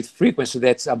with frequency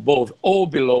that's above or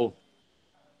below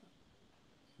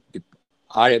the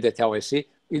area that I see,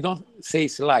 we don't say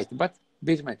it's light, but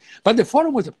the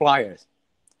photon multipliers,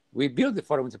 we build the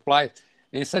photon multipliers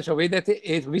in such a way that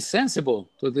it will be sensible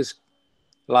to this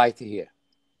light here.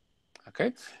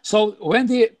 Okay? So when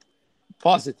the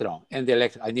positron and the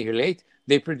electron annihilate,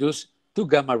 they produce two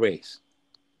gamma rays,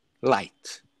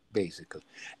 light, basically.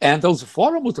 And those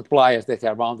photon multipliers that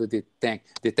are around the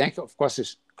tank, of course,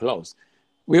 is closed,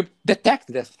 will detect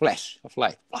that flash of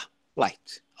light.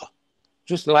 Light.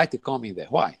 Just light coming there.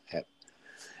 Why?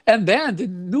 And then the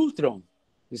neutron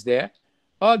is there.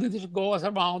 This goes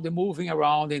around, moving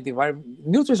around in the environment.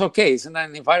 Neutron is okay. It's in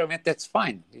an environment that's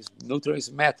fine. Neutron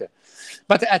is matter.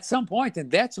 But at some point,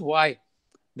 and that's why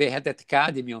they had that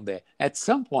cadmium there, at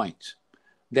some point,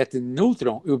 that the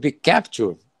neutron will be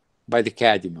captured by the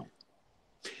cadmium.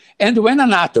 And when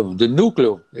an atom, the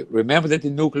nucleus, remember that the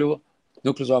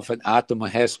nucleus of an atom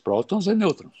has protons and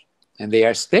neutrons, and they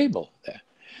are stable there.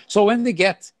 So when they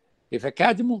get, if a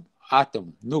cadmium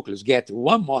atom nucleus gets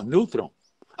one more neutron,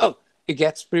 it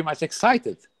gets pretty much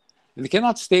excited. And it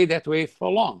cannot stay that way for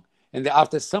long. And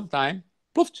after some time,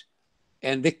 poof,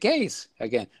 and the case,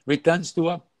 again, returns to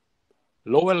a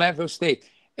lower level state.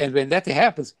 And when that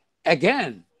happens,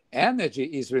 again, energy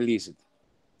is released.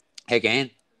 Again,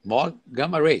 more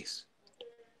gamma rays.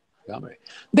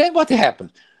 Then what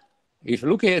happens? If you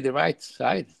look at the right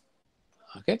side,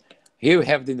 okay, here we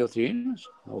have the neutrinos,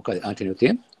 okay,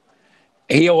 antineutrinos.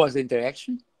 Here was the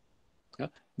interaction.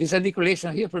 This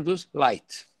annihilation here produces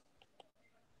light.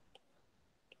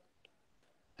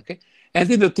 Okay, and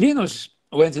the neutrinos,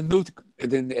 when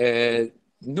the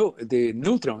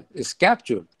neutron is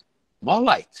captured, more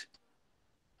light.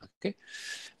 Okay,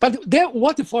 but then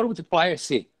what the photon multipliers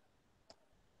see?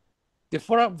 The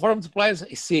photon multipliers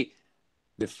see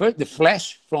the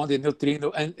flash from the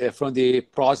neutrino and from the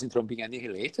positron being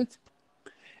annihilated,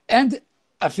 and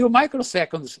a few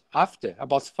microseconds after,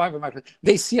 about 5 microseconds,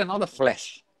 they see another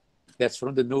flash that's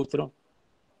from the neutron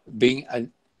being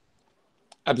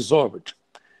absorbed.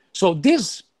 So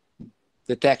this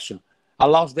detection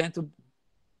allows them to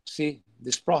see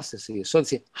this process here. So they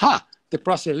say, the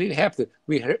process really happened.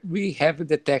 We have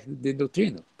detected the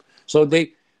neutrino. So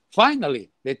they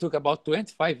took about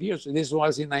 25 years. This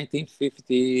was in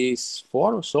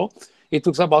 1954 or so. It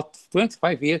took about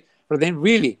 25 years for them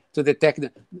really to detect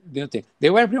the neutrino. They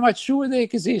were pretty much sure they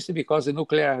existed because the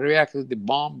nuclear reactor, the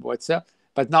bomb, what's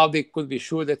but now they could be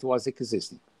sure that it was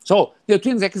existing. So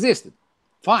neutrinos existed.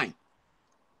 Fine.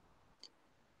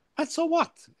 But so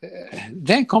what?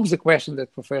 Then comes the question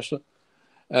that Professor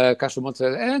Castro Motta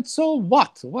said, and so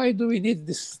what? Why do we need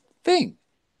this thing?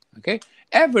 Okay,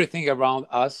 everything around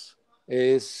us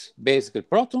is basically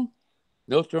proton,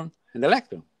 neutron, and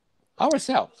electron.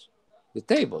 Ourselves, the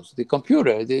tables, the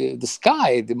computer, the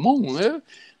sky, the moon.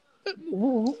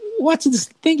 What this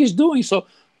thing is doing? So,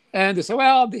 and they say,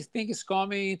 well, this thing is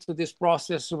coming to this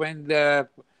process when the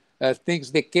things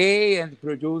decay and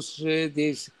produce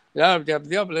this. And you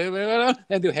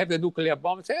have the nuclear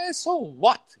bomb. Say, so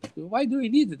what? Why do we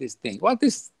need this thing? What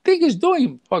this thing is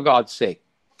doing, for God's sake?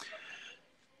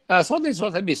 So this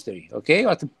was a mystery, okay?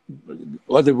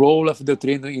 What the role of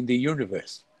neutrino in the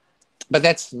universe. But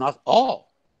that's not all.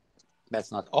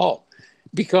 That's not all.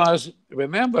 Because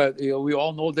remember, we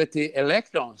all know that the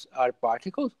electrons are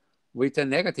particles with a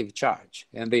negative charge,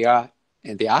 and they are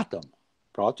in the atom,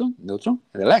 proton, neutron,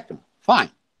 and electron.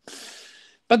 Fine.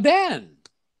 But then,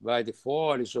 by the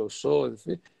 40s or so,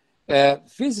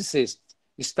 physicists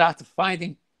start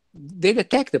finding, they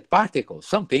detect a particle,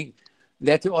 something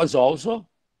that was also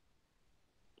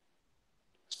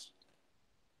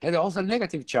had also a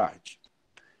negative charge.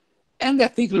 And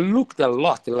that thing looked a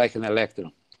lot like an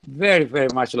electron, very, very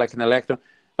much like an electron,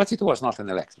 but it was not an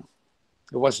electron.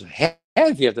 It was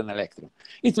heavier than an electron.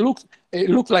 It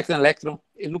looked like an electron.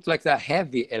 It looked like a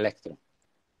heavy electron.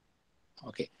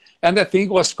 Okay, and the thing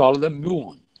was called a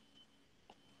muon.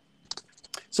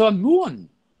 So a muon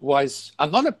was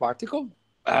another particle,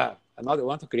 another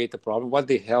one to create a problem. What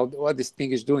the hell? What this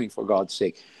thing is doing, for God's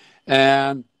sake?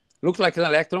 And looked like an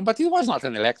electron, but it was not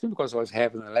an electron because it was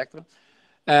heavy an electron.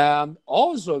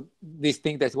 Also, this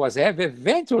thing that was heavy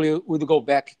eventually would go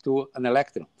back to an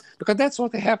electron, because that's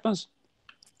what happens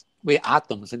with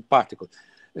atoms and particles.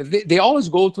 They always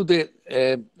go to the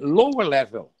lower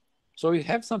level. So you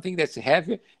have something that's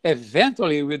heavy,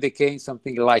 eventually will decay in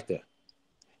something lighter,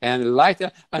 and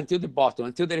lighter until the bottom,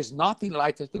 until there is nothing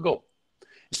lighter to go.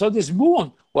 So this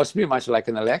muon was pretty much like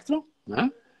an electron,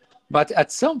 but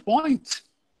at some point,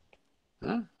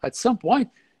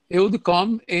 it would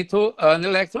come into an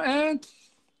electron and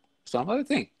some other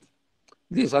thing.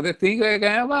 This other thing,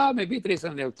 again, well, maybe there is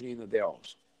a neutrino there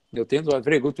also. Neutrinos are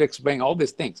very good to explain all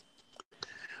these things.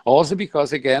 Also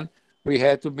because, again, we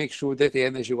had to make sure that the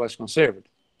energy was conserved.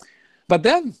 But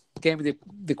then came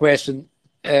the question,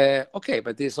 okay,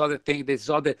 but this other thing, this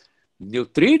other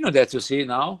neutrino that you see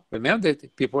now, remember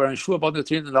that people are unsure about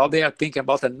neutrino, now they are thinking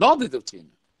about another neutrino.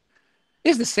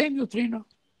 It's the same neutrino,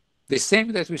 the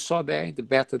same that we saw there in the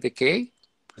beta decay,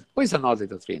 or is another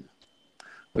neutrino?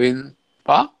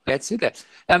 Let's see that.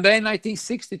 And then in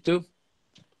 1962,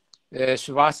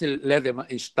 Schwarzschild, Lederman,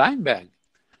 and Steinberg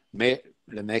made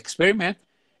an experiment.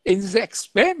 In this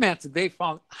experiment, they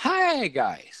found, hi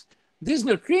guys, this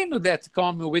neutrino that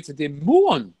comes with the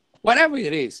muon, whatever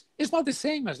it is not the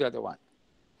same as the other one.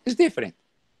 It's different.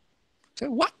 So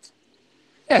what?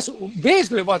 Yes,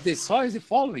 basically what they saw is the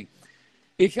following.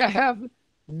 If I have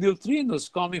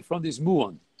neutrinos coming from this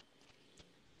muon,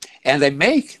 and I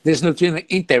make this neutrino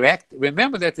interact,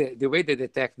 remember that the way they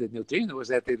detect the neutrino was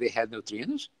that they had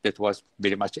neutrinos, that was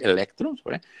very much electrons,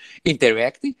 right,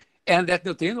 interacting, and that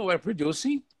neutrino were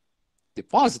producing the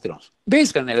positrons,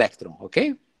 basically an electron,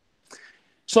 okay?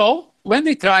 So when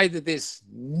they tried this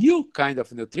new kind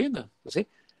of neutrino, you see,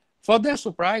 for their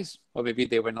surprise, or maybe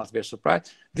they were not very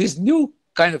surprised, this new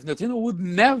kind of neutrino would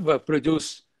never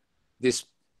produce this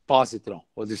positron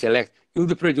or this electron. It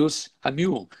would produce a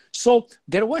muon. So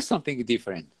there was something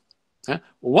different.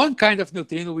 One kind of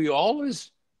neutrino will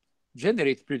always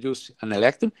produce an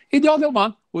electron, and the other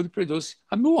one would produce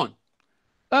a muon.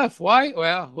 Why?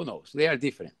 Well, who knows? They are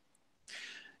different.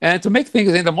 And to make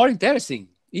things even more interesting,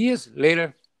 years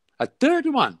later, a third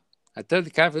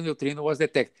kind of neutrino was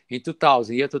detected in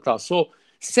 2000, year 2000. So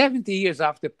 70 years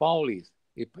after Pauli's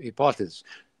hypothesis.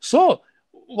 So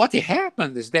what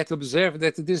happened is that observed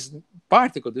that this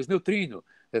particle, this neutrino,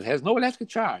 that has no electric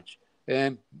charge,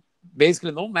 and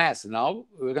basically no mass. Now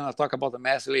we're going to talk about the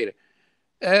mass later.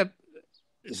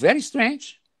 It's very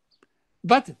strange,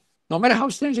 but no matter how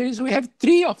strange it is, we have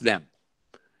three of them.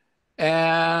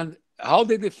 And how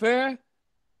they differ?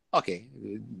 Okay,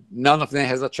 none of them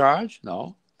has a charge.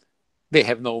 No, they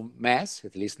have no mass.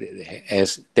 At least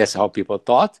that's how people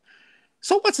thought.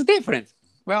 So what's different?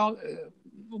 Well,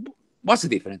 what's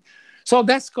different? So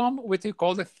that's come what we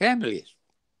call the families.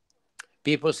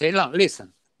 People say, no,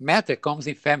 listen, matter comes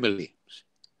in families.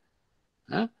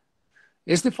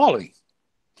 It's the following.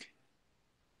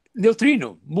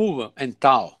 Neutrino, muon, and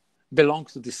tau belong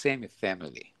to the same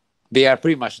family. They are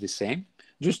pretty much the same,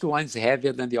 just one is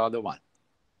heavier than the other one.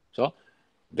 So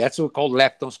that's what we call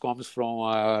leptons, comes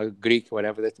from Greek,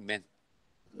 whatever that meant,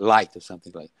 light or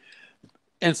something like that.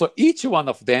 And so each one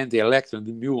of them, the electron,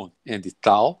 the muon, and the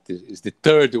tau, this is the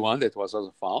third one that was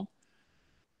also found,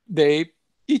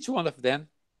 each one of them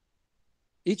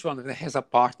has a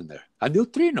partner, a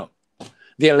neutrino.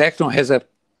 The electron has a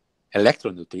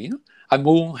electron neutrino, a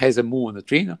muon has a muon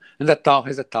neutrino, and the tau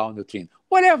has a tau neutrino.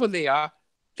 Whatever they are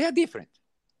different,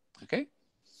 okay?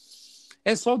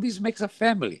 And so this makes a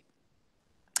family.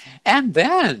 And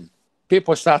then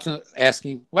people start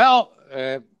asking, well,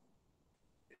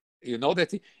 you know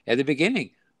that at the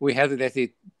beginning we had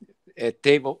that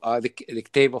table, the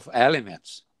table of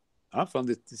elements. from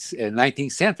the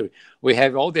 19th century. We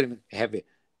have all the elements, have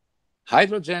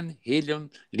hydrogen, helium,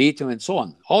 lithium, and so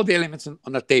on. All the elements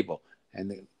on the table.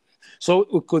 And so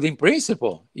we could, in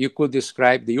principle, you could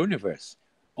describe the universe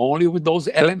only with those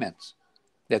elements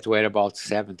that were about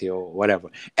 70 or whatever.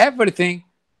 Everything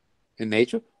in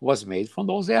nature was made from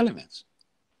those elements.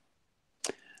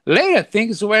 Later,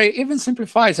 things were even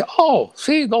simplified. Oh,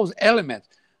 see, those elements,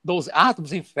 those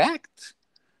atoms, in fact,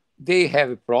 they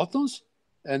have protons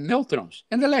and neutrons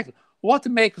and electrons. What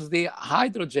makes the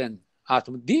hydrogen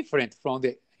atom different from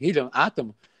the helium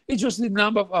atom is just the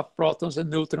number of protons and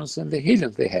neutrons and the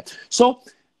helium they have. So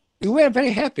we were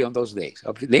very happy on those days.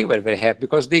 They were very happy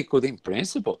because they could, in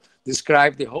principle,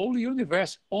 describe the whole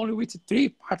universe only with 3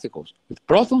 particles, with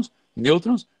protons,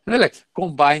 neutrons, and electrons.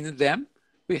 Combining them,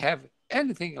 we have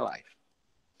anything in life.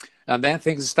 And then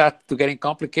things start to getting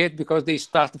complicated because they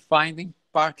start finding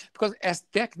parts. Because as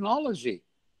technology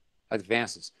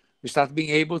advances, we start being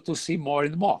able to see more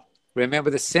and more. Remember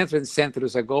the centuries and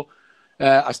centuries ago,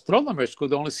 astronomers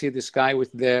could only see the sky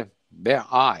with their bare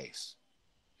eyes.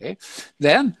 Okay?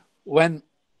 Then when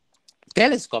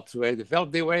telescopes were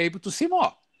developed, they were able to see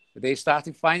more. They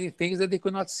started finding things that they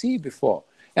could not see before.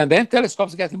 And then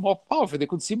telescopes getting more powerful. They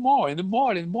could see more and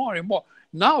more and more and more.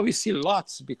 Now we see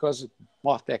lots because of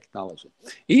more technology.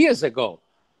 Years ago,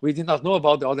 we did not know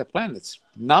about the other planets.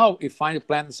 Now we find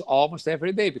planets almost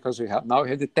every day because now we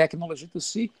have the technology to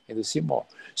see and to see more.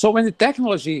 So when the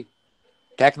technology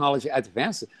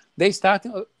advances, they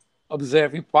started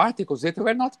observing particles that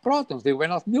were not protons, they were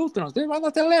not neutrons, they were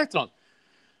not electrons.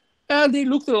 And they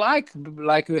looked like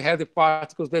we had the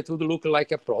particles that would look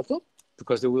like a proton,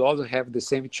 because they would also have the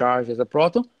same charge as a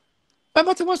proton.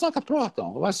 But it was not a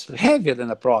proton. It was heavier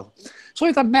than a proton. So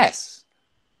it's a mess.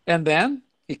 And then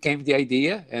it came the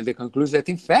idea and the conclusion that,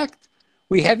 in fact,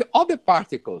 we have other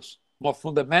particles more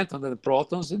fundamental than the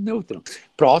protons and neutrons.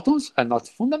 Protons are not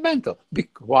fundamental.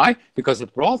 Why? Because the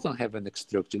proton have an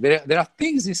structure. There are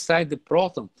things inside the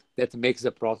proton that makes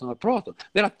the proton a proton.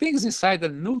 There are things inside the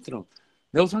neutron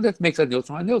that makes a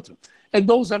neutron. And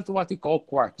those are what we call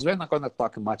quarks. We're not going to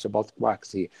talk much about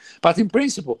quarks here. But in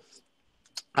principle,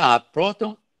 a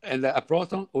proton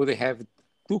would have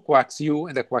 2 quarks U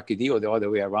and a quark D, or the other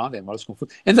way around, I'm always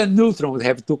confused. And the neutron would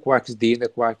have 2 quarks D and a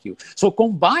quark U. So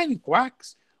combining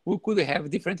quarks, we could have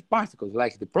different particles,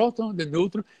 like the proton, the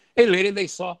neutron, and later they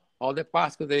saw all the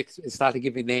particles, they started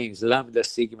giving names, lambda,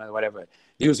 sigma, whatever,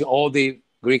 using all the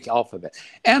Greek alphabet.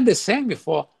 And the same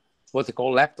for what they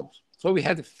call leptons. So we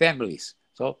had families.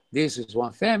 So this is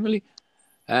one family,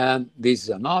 and this is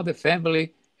another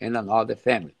family, and another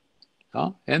family.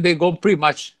 And they go pretty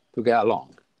much to get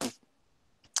along.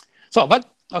 So, but,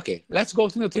 okay, let's go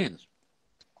to neutrinos.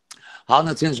 How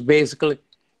neutrinos basically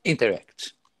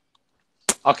interact.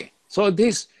 Okay, so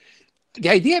the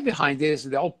idea behind this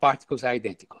is that all particles are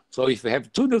identical. So if you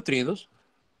have 2 neutrinos,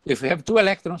 if you have 2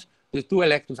 electrons, the 2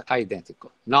 electrons are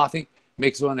identical. Nothing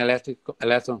makes one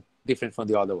electron different from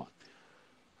the other one.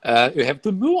 You have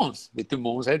 2 muons. The 2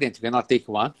 muons are identical. You cannot take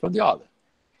one from the other.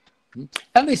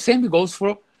 And the same goes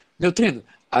for neutrino.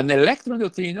 An electron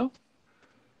neutrino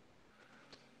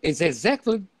is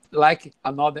exactly like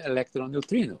another electron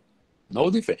neutrino. No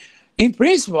different. In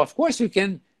principle, of course, you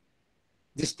can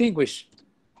distinguish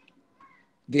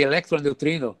the electron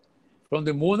neutrino from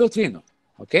the muon neutrino.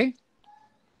 Okay?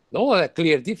 No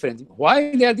clear difference.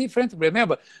 Why they are different?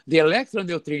 Remember, the electron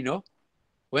neutrino,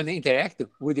 when they interact,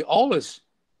 will always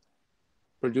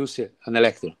produce an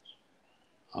electron.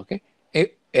 Okay?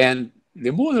 And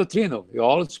the muon neutrino will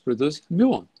always produce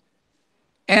muon.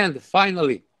 And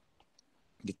finally,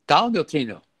 the tau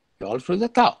neutrino will always produce a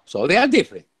tau. So they are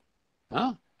different.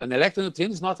 An electron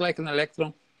neutrino is not like an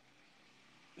electron,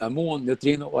 a muon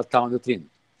neutrino or tau neutrino.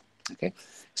 Okay?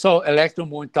 So electron,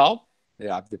 muon, tau, they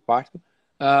are the particle.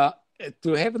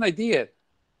 To have an idea,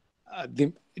 a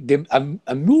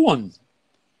muon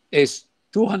is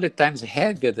 200 times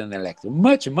heavier than an electron,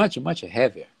 much, much, much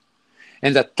heavier.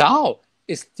 And the tau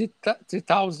is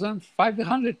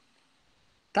 3,500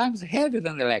 times heavier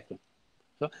than the electron.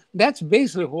 So that's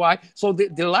basically why. So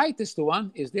the lightest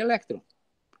one is the electron.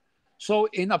 So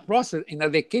in a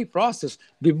decay process,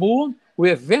 the muon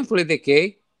will eventually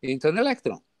decay into an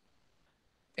electron.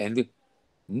 And the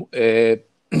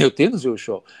neutrinos will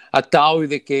show. A tau will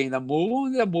decay in a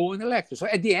muon, in electron. So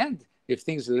at the end, if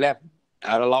things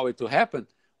allow it to happen,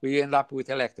 we end up with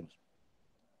electrons.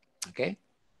 Okay?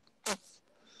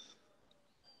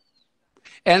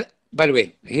 And by the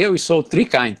way, here we saw 3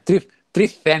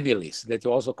 families that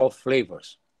we also call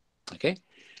flavors. Okay?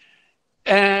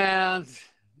 And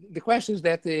the question is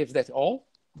that if that's all,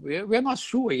 we're not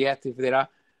sure yet if there are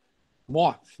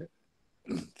more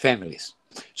families.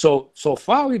 So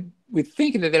far, we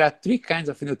think that there are three kinds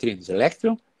of neutrinos: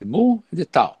 electron, the muon, and the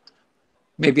tau.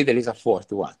 Maybe there is a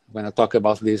fourth one. I'm going to talk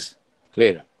about this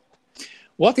later.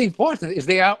 What's important is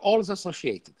they are always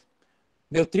associated.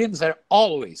 Neutrinos are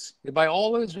always, by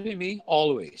always we mean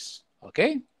always,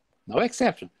 okay? No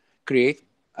exception. Create,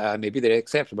 maybe there are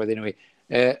exceptions, but anyway,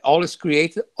 always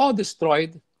created or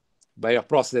destroyed by a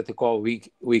process that we call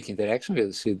weak interaction.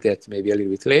 We'll see that maybe a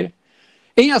little bit later,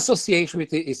 in association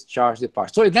with its charged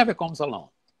part. So it never comes alone.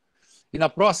 In a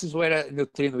process where a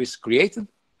neutrino is created,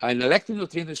 an electron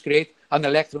neutrino is created, an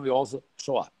electron will also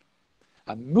show up.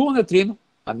 A muon neutrino,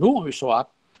 a muon will show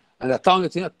up, and a tau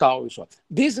neutrino, a tau will show up.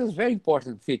 This is a very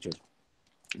important feature,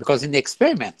 because in the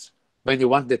experiments, when you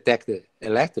want to detect the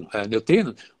electron,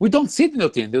 neutrino, we don't see the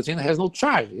neutrino. The neutrino has no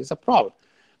charge. It's a problem.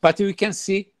 But we can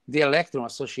see the electron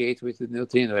associated with the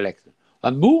neutrino electron,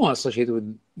 a muon associated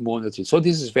with muon neutrino. So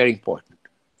this is very important.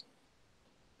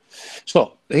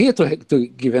 So here to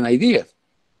give an idea,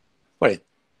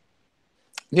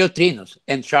 neutrinos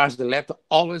and charged electron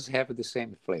always have the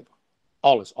same flavor.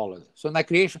 Always, always. So in the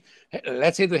creation,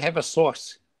 let's say we have a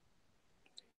source.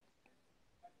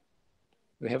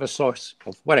 We have a source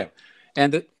of whatever.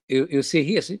 And you see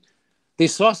here, see, the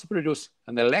source produces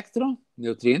an electron,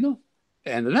 neutrino,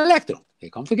 and an electron. They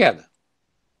come together.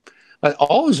 But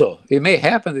also, it may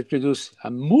happen to produce a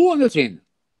muon neutrino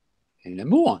and a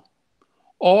muon,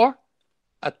 or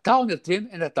a tau neutrino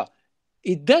and a tau.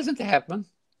 It doesn't happen.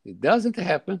 It doesn't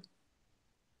happen.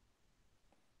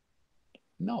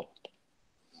 No.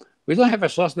 We don't have a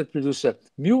source that produces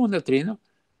a muon neutrino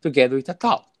together with a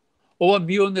tau, or a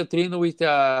muon neutrino with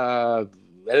an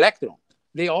electron.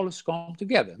 They always come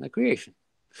together in the creation.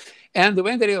 And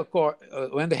when they occur,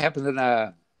 when they happen in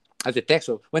a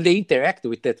detection, when they interact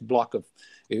with that block of,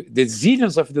 the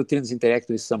zillions of neutrinos interact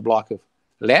with some block of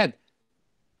lead,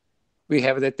 we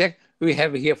have a detect. We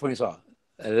have here, for instance,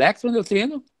 electron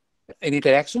neutrino, an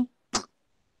interaction,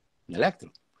 an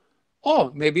electron.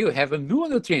 Or maybe you have a muon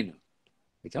neutrino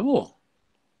with a muon,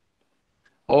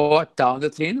 or a tau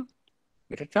neutrino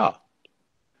with a tau.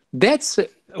 That's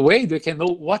a way we can know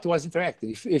what was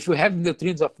interacting. If you have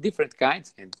neutrinos of different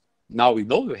kinds, and now we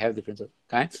know we have different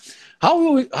kinds, how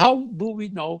do we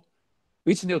know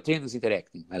which neutrino is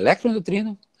interacting? An electron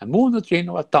neutrino, a muon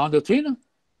neutrino, a tau neutrino?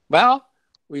 Well,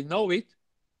 we know it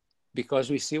because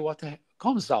we see what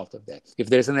comes out of that. If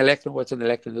there's an electron, what's an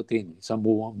electron neutrino? It's a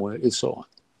muon, and so on.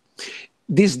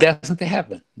 This doesn't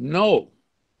happen. No.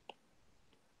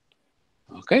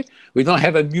 Okay? We don't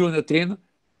have a muon neutrino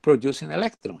producing an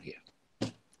electron here.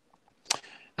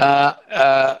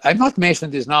 I'm not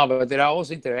mentioning this now, but there are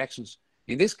also interactions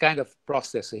in this kind of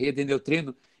process. Here, the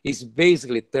neutrino is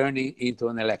basically turning into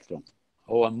an electron,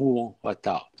 or a muon, or a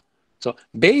tau. So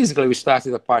basically, we start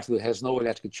with a particle that has no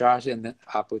electric charge and then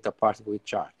up with a particle with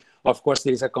charge. Of course,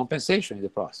 there is a compensation in the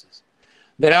process.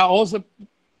 There are also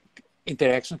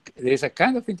interactions. There is a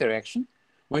kind of interaction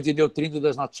when the neutrino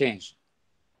does not change.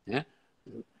 Yeah?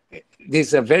 This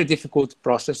is a very difficult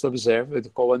process to observe. It's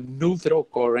called a neutral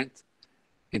current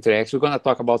interaction. We're going to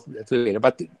talk about that later.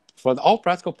 But for all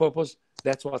practical purposes,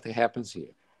 that's what happens here.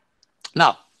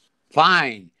 Now,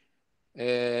 fine.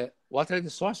 What are the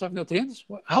sources of neutrinos?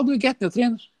 How do we get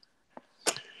neutrinos?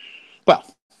 Well,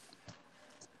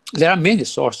 there are many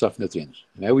sources of neutrinos.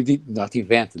 We did not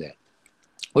invent that.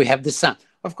 We have the sun.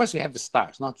 Of course, we have the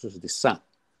stars, not just the sun.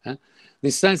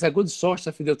 The sun is a good source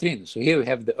of neutrinos. So here we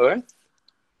have the Earth.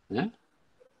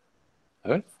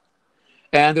 Earth.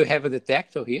 And we have a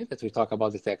detector here that we talk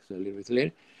about detector a little bit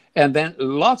later. And then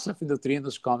lots of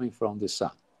neutrinos coming from the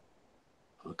sun.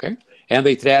 Okay? And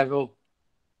they travel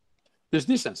this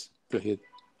distance to here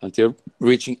until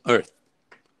reaching Earth,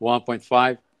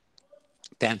 1.5,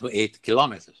 10 to 8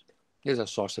 kilometers. Here's a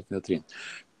source of neutrinos.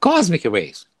 Cosmic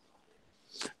rays.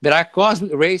 There are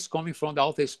cosmic rays coming from the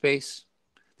outer space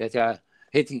that are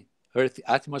hitting Earth's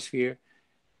atmosphere.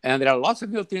 And there are lots of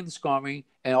neutrinos coming,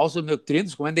 and also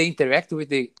neutrinos, when they interact with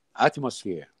the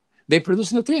atmosphere, they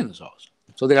produce neutrinos also.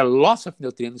 So there are lots of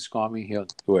neutrinos coming here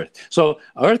to Earth. So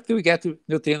Earth, we get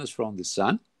neutrinos from the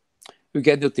sun. We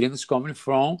get neutrinos coming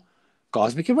from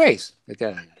cosmic rays.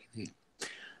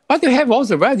 But you have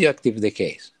also radioactive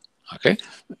decays. Okay?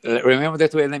 Remember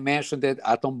that when I mentioned that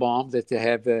atom bomb, that they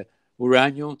have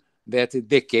uranium that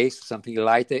decays something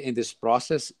lighter. In this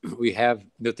process, we have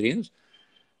neutrinos.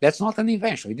 That's not an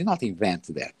invention. We did not invent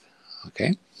that.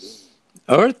 Okay?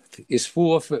 Earth is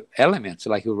full of elements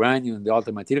like uranium and the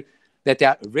other material that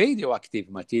are radioactive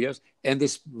materials, and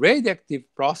this radioactive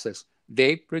process,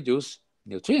 they produce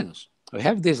neutrinos. We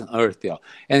have this on Earth here.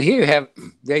 And here you have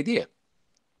the idea.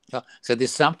 So the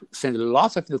sun sends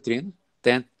lots of neutrinos,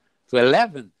 10 to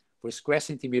 11 per square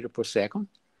centimeter per second.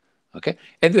 Okay,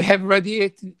 and we have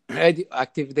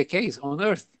radioactive decays on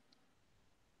Earth.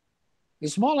 A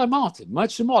small amount,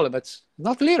 much smaller, but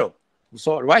not little.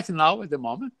 So right now, at the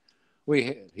moment,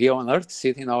 we here on Earth,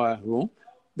 sitting in our room,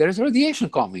 there is radiation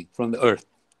coming from the Earth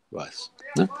to us.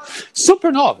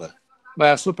 Supernova.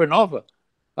 Well, supernova,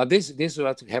 this is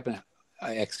what happens,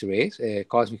 X-rays,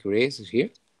 cosmic rays is here.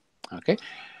 Okay,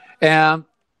 and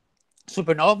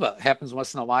supernova happens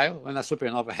once in a while. When a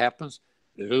supernova happens,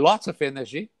 lots of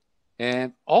energy,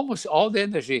 and almost all the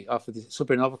energy of the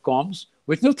supernova comes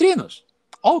with neutrinos,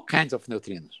 all kinds of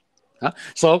neutrinos.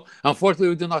 So, unfortunately,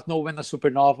 we do not know when a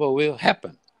supernova will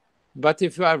happen. But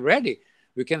if you are ready,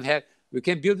 we can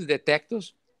build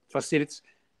detectors, facilities,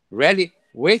 ready,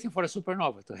 waiting for a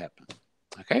supernova to happen.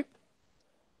 Okay?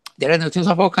 There are neutrinos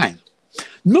of all kinds.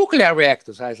 Nuclear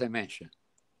reactors, as I mentioned.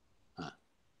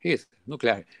 Here's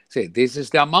nuclear. Say, this is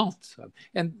the amount.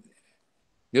 And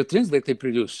neutrinos that they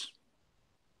produce.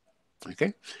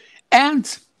 Okay?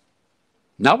 And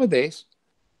nowadays,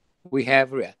 we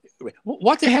have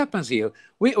what happens here.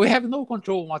 We have no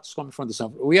control on what's coming from the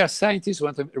sun. We are scientists who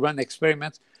want to run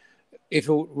experiments. If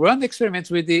we run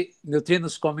experiments with the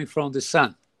neutrinos coming from the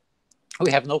sun, we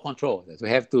have no control. We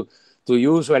have to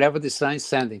use whatever the sun is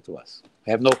sending to us.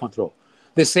 We have no control.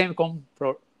 The same comes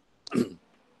for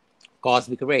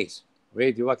cosmic rays,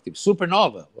 radioactive,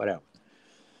 supernova, whatever.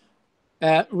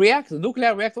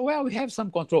 Nuclear reactor, well, we have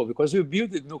some control because we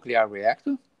built the nuclear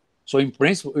reactor. So in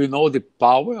principle, we know the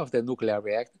power of the nuclear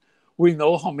reactor. We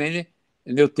know how many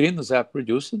neutrinos are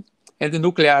produced. And the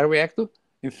nuclear reactor,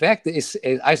 in fact, is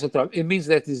isotropic. It means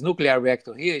that this nuclear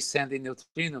reactor here is sending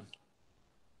neutrinos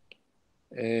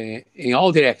in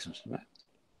all directions. Right?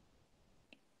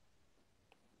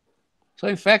 So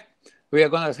in fact, we are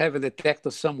going to have a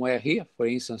detector somewhere here, for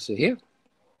instance, here.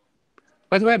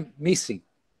 But we're missing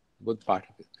a good part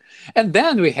of it. And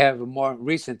then we have more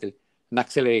recently an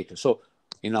accelerator. So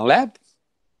in a lab,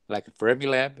 like a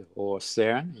Fermilab or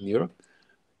CERN in Europe,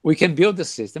 we can build a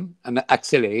system, an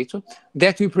accelerator,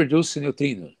 that will produce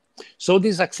neutrinos. So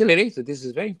this accelerator, this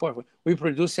is very important, we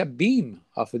produce a beam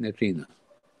of a neutrino.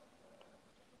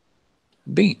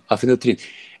 Beam of a neutrino.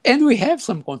 And we have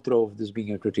some control of this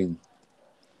beam of neutrino.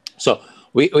 So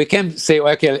we can say,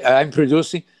 okay, I'm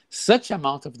producing such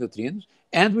amount of neutrinos,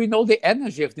 and we know the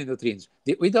energy of the neutrinos.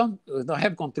 We don't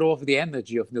have control of the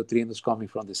energy of neutrinos coming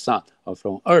from the sun or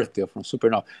from Earth or from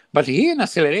supernova. But here in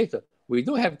accelerator, we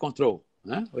do have control.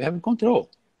 We have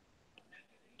control.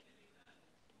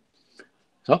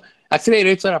 So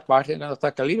accelerators are a part, and I'll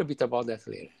talk a little bit about that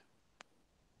later.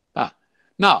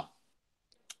 Now,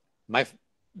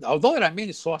 although there are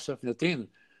many sources of neutrinos,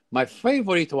 my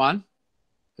favorite one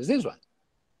is this one.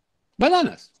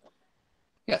 Bananas.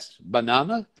 Yes,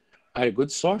 bananas are a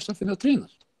good source of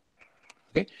neutrinos.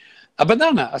 Okay, a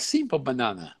banana, a simple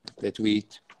banana that we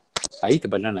eat. I eat a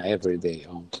banana every day.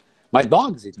 My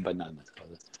dogs eat bananas.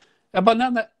 A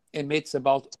banana emits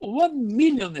about 1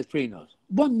 million neutrinos,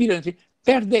 1 million neutrinos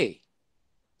per day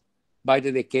by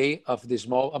the decay of the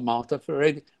small amount of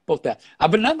potassium. A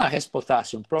banana has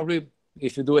potassium. Probably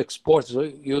if you do exports,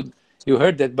 you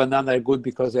heard that bananas are good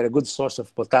because they're a good source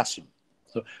of potassium.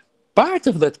 So part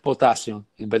of that potassium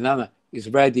in banana is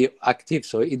radioactive,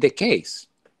 so it decays.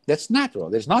 That's natural.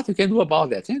 There's nothing you can do about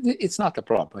that. It's not a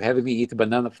problem. We haven't been eating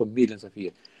banana for millions of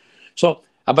years. So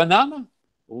a banana,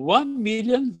 1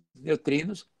 million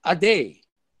neutrinos a day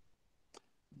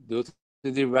due to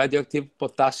the radioactive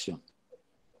potassium.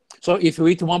 So if you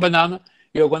eat one banana,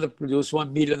 you're going to produce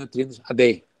 1 million neutrinos a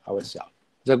day ourselves.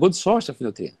 It's a good source of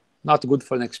neutrinos, not good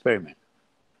for an experiment.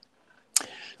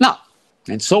 Now,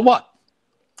 and so what?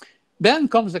 Then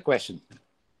comes the question,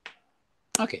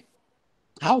 okay,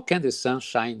 how can the sun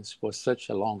shine for such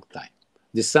a long time?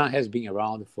 The sun has been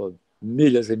around for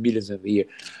millions and millions of years,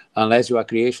 unless you are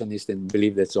creationist and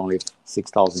believe that's only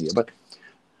 6,000 years. But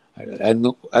I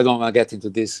don't want to get into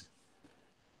this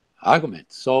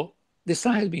argument. So the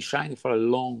sun has been shining for a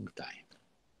long time.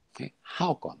 Okay?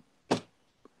 How come?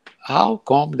 How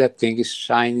come that thing is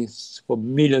shining for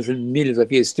millions and millions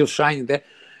of years, still shining there,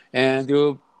 and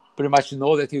you pretty much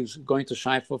know that it's going to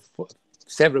shine for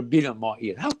several billion more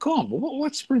years? How come?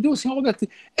 What's producing all that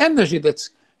energy that's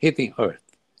hitting Earth?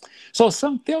 So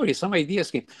some theories, some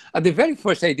ideas came. The very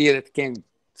first idea that came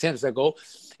centuries ago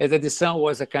is that the sun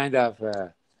was a kind of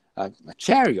a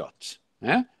chariot,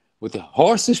 with the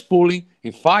horses pulling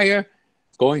in fire,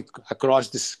 going across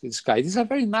the sky. These are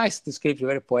very nice descriptions,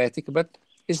 very poetic, but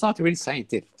it's not really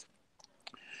scientific.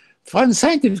 From a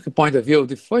scientific point of view,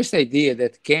 the first idea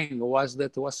that came was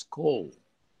that it was coal.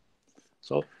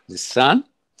 So the sun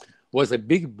was a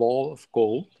big ball of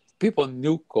coal people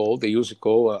knew coal. They used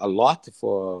coal a lot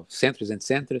for centuries and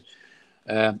centuries.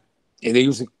 And they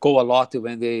used coal a lot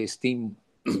when the steam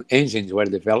engines were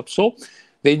developed. So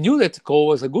they knew that coal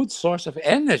was a good source of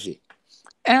energy.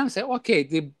 And said,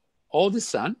 okay, all the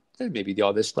sun, and maybe the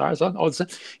other stars, all the sun,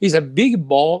 is a big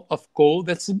ball of coal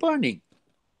that's burning.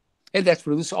 And that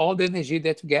produces all the energy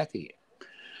that we get here.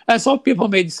 And so people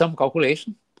made some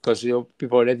calculation, because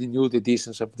people already knew the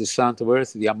distance of the sun to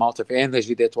Earth, the amount of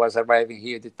energy that was arriving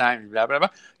here at the time, blah, blah, blah.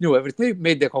 Knew everything,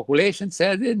 made the calculation,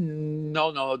 said,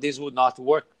 no, this would not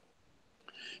work.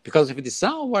 Because if the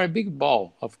sun were a big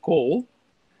ball of coal,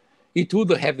 it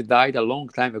would have died a long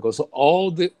time ago. So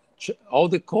all the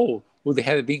coal would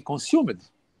have been consumed,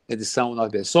 and the sun would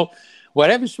not be. So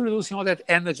whatever is producing all that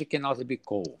energy cannot be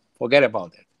coal. Forget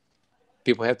about that.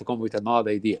 People have to come with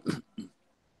another idea.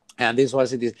 And this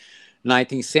was in the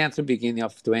 19th century, beginning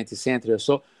of 20th century or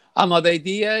so. Another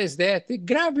idea is that the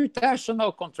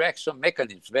gravitational contraction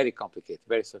mechanism, very complicated,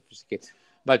 very sophisticated.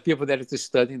 But people that are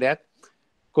studying that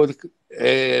could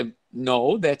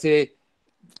know that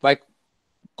by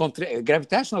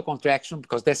gravitational contraction,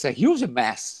 because that's a huge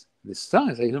mass, the sun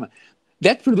is a huge mass,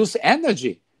 that produces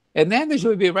energy, and energy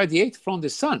will be radiated from the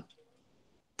sun.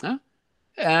 Huh?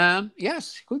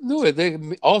 Yes, could do it. They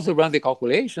also run the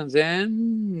calculations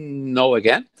and know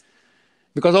again.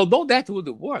 Because although that would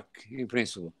work in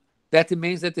principle, that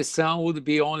means that the sun would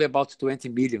be only about 20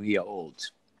 million years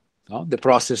old. No? The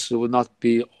process would not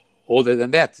be older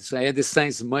than that. So the sun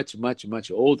is much, much,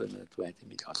 much older than 20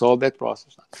 million. So all that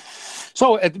process.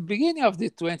 So at the beginning of the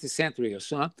 20th century or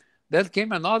so, there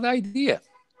came another idea.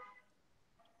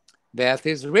 That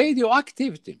is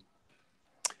radioactivity.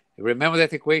 Remember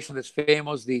that equation that's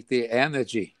famous, the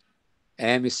energy,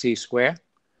 mc squared?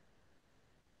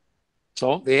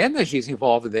 So the energy is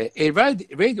involved there.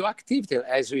 Radioactivity,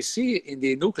 as we see in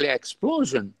the nuclear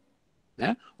explosion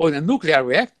or the nuclear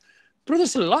reactor,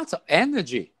 produces lots of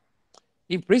energy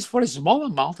in principle for a small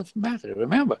amount of matter.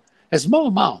 Remember, a small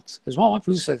amount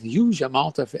produces a huge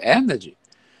amount of energy.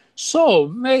 So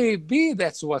maybe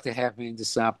that's what happened in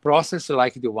this process,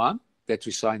 like the one that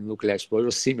we saw in nuclear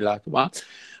explosion, similar to one,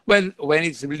 when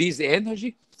it's released the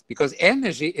energy, because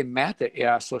energy and matter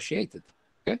are associated.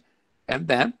 Okay, and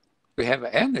then we have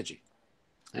energy.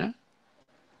 Yeah?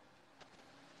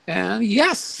 And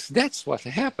yes, that's what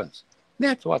happens.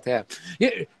 That's what happens.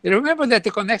 Yeah, remember that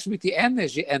the connection between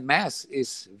energy and mass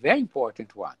is a very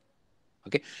important one.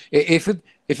 Okay, if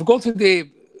you go to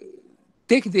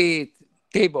take the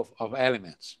table of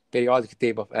elements, periodic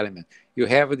table of elements, you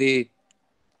have the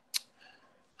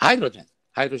hydrogen.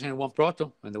 Hydrogen, one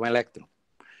proton and one electron.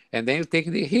 And then you take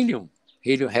the helium.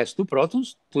 Helium has 2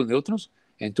 protons, 2 neutrons,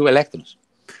 and 2 electrons.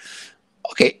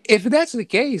 Okay, if that's the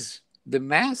case, the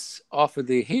mass of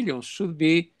the helium should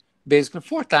be basically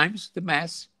 4 times the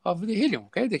mass of the helium.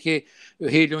 Okay, the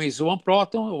helium is 1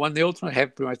 proton, 1 neutron,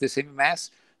 have pretty much the same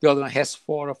mass. The other one has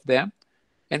 4 of them.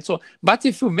 And so, but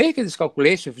if you make this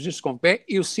calculation, if you just compare,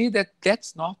 you see that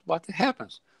that's not what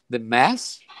happens. The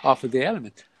mass of the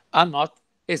element are not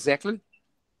exactly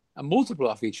a multiple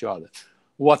of each other.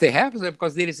 What happens is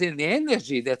because there is an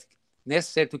energy that's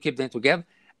necessary to keep them together,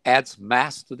 adds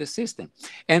mass to the system.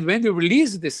 And when you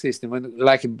release the system, when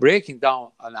like breaking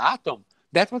down an atom,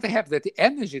 that's what happens, that the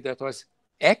energy that was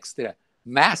extra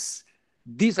mass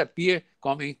disappear,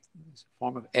 coming in the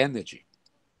form of energy.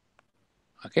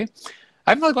 Okay?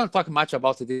 I'm not going to talk much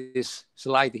about this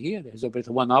slide here. There's about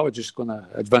 1 hour, just going to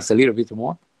advance a little bit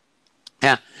more.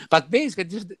 Yeah, but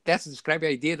basically, that's describing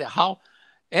the idea that how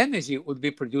energy would be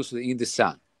produced in the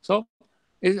sun. So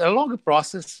it's a long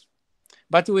process,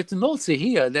 but with notes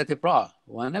here that the problem,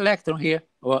 1 electron here,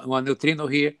 1 neutrino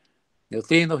here,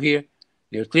 neutrino here,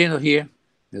 neutrino here,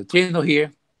 neutrino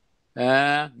here,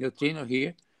 neutrino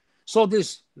here. So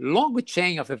this long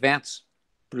chain of events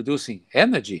producing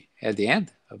energy at the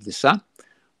end of the sun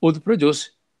would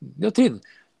produce neutrino.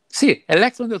 See,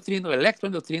 electron, neutrino,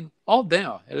 all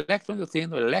them, electron,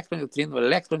 neutrino,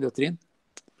 neutrino.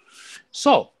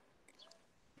 So,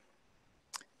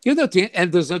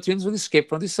 and those neutrinos will escape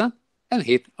from the sun and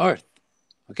hit Earth.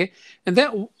 Okay, and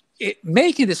then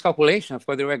making this calculation, of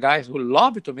course, there were guys who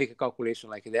love to make a calculation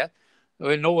like that.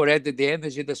 We know already the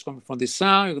energy that's coming from the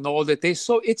sun, you know all the things.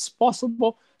 So it's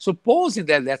possible, supposing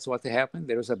that that's what happened,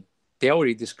 there was a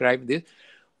theory describing this.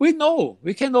 We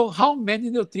can know how many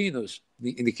neutrinos,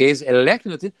 in the case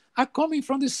electron neutrinos, are coming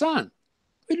from the sun.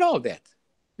 We know that.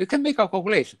 We can make a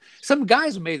calculation. Some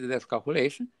guys made that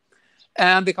calculation,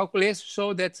 and the calculation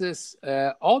showed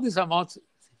that all these amounts,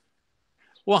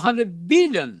 100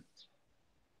 billion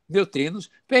neutrinos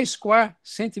per square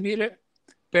centimeter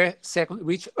per second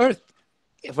reach Earth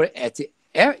at the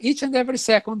each and every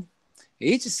second,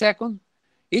 each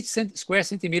square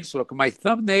centimeter, so look, my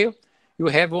thumbnail, you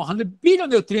have 100 billion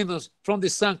neutrinos from the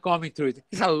sun coming through it.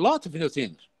 It's a lot of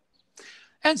neutrinos.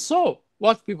 And so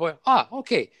what people,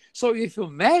 okay, so if you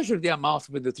measure the amount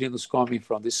of neutrinos coming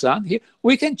from the sun here,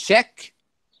 we can check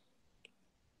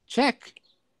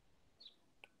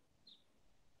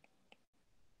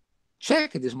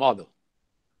this model.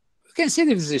 You can see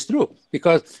if this is true,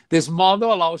 because this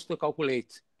model allows to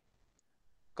calculate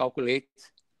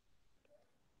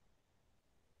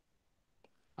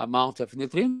amount of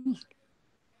neutrinos.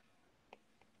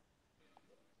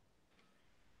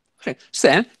 Okay. So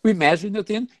then we measure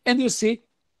neutrino, and you see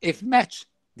if match,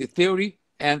 the theory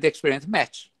and the experiment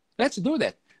match. Let's do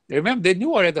that. Remember, they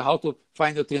knew already how to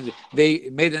find neutrinos. They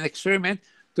made an experiment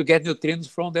to get neutrinos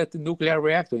from that nuclear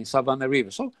reactor in Savannah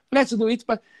River. So let's do it,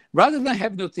 but rather than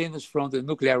have neutrinos from the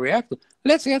nuclear reactor,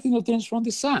 let's get neutrinos from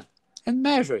the sun and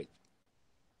measure it.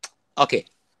 Okay,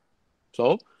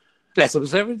 so let's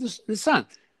observe the sun.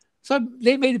 So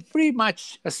they made pretty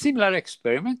much a similar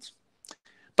experiment,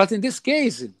 but in this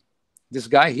case, this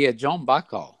guy here, John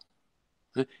Bacall,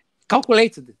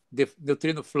 calculated the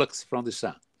neutrino flux from the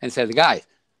sun and said, guys,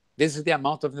 this is the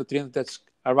amount of neutrino that's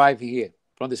arriving here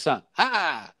from the sun.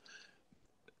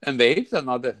 And they,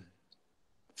 another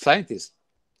scientist,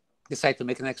 decided to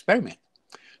make an experiment.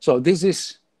 So there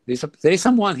is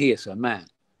someone here, so a man.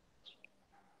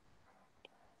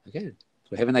 Okay,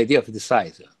 so have an idea of the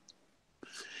size.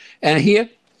 And here,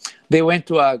 they went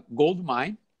to a gold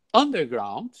mine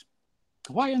underground.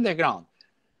 Why underground?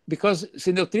 Because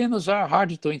the neutrinos are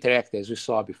hard to interact, as we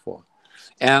saw before.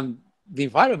 And the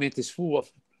environment is full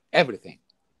of everything.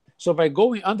 So by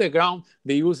going underground,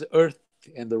 they use the earth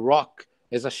and the rock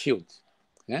as a shield.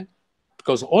 Yeah?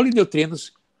 Because only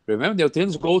neutrinos, remember,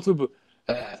 neutrinos go through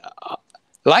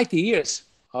light years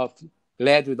of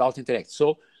lead without interact.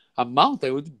 So a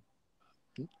mountain would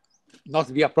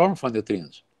not be a problem for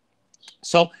neutrinos.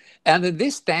 So, and in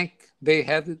this tank, they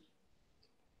had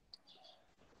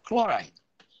chlorine.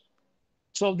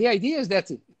 So the idea is that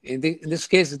in this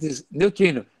case, this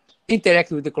neutrino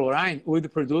interact with the chlorine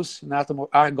would produce an atom of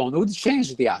argon, would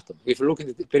change the atom. If you look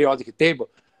at the periodic table,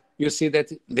 you see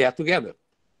that they are together.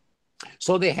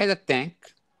 So they had a tank,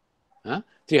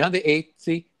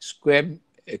 380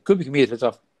 cubic meters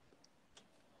of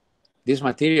this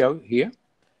material here,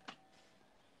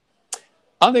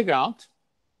 underground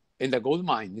in the gold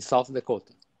mine in South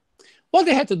Dakota. What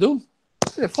they had to do,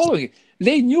 the following.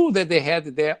 They knew that they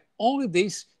had there only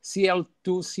this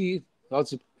Cl2C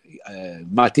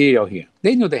material here.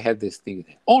 They knew they had this thing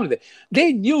there. Only that.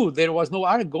 They knew there was no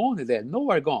argon there, no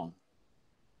argon.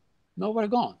 No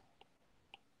argon.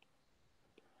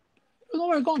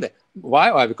 No argon there.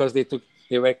 Why? Why? Because they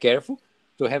were careful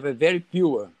to have a very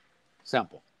pure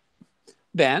sample.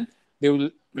 Then they will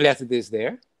let this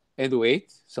there and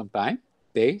wait some time,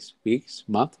 days, weeks,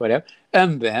 months, whatever,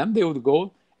 and then they would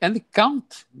go and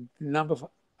count the number of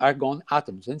argon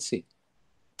atoms and see.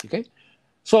 Okay?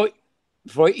 So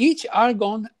for each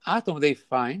argon atom they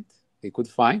could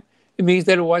find, it means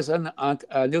there was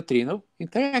a neutrino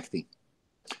interacting.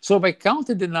 So by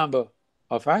counting the number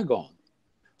of argon,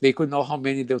 they could know how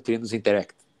many neutrinos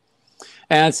interact.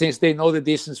 And since they know the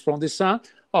distance from the sun,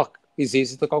 it's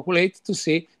easy to calculate to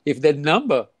see if the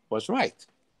number was right.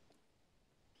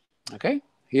 Okay?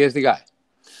 Here's the guy.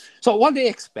 So what they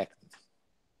expected,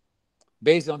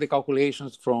 based on the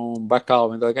calculations from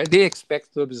Bacall and the guy, they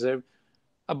expect to observe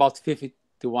about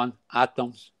 51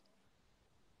 atoms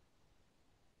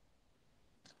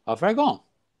of argon.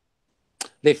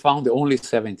 They found only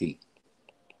 17.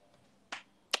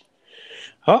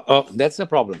 That's a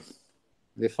problem.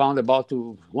 They found about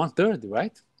 1/3,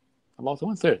 right? About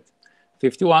 1/3.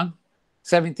 51,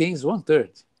 17 is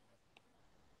 1/3.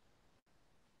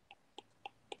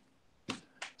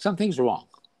 Something's wrong.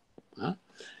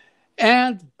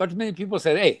 But many people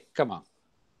said, hey, come on.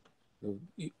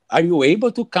 Are you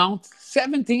able to count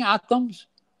 17 atoms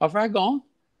of argon?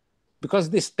 Because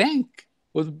this tank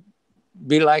would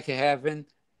be like having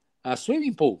a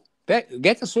swimming pool.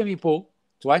 Get a swimming pool,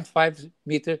 25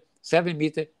 meter, 7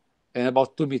 meter, and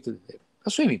about 2 meters. A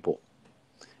swimming pool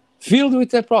filled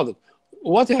with that product.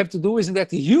 What you have to do is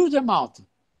that huge amount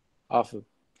of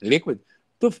liquid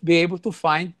to be able to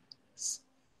find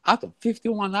atoms,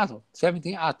 51 atoms,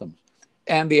 17 atoms.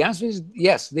 And the answer is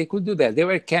yes, they could do that. They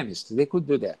were chemists. They could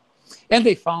do that. And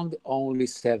they found only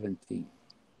 17.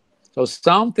 So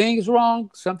something is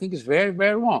wrong. Something is very,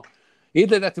 very wrong.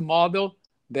 Either that model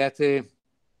that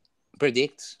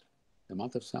predicts the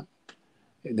amount of sun,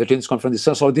 the neutrinos come from the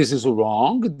sun, so this is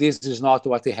wrong. This is not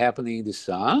what is happening in the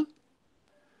sun.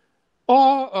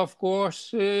 Or, of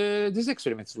course, this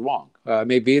experiment is wrong.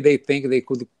 Maybe they think they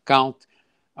could count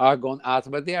argon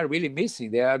atoms, but they are really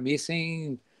missing. They are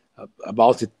missing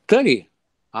about 30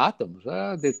 atoms.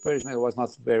 The experiment was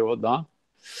not very well done.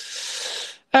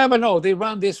 But no, they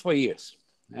ran this for years.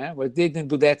 But they didn't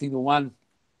do that in one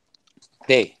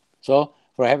day. So,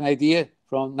 for having an idea,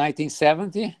 from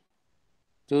 1970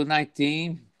 to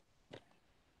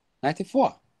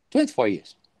 1994, 24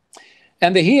 years.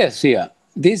 And here,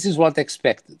 this is what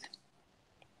expected.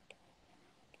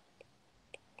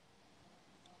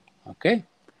 Okay?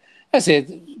 I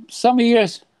said, some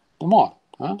years more.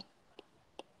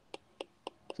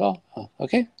 So,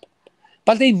 okay?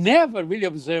 But they never really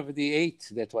observed the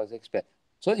 8 that was expected.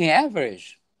 So, in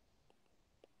average,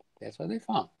 that's what they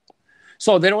found.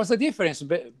 So, there was a difference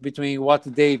between what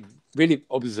they really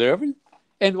observed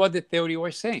and what the theory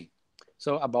was saying.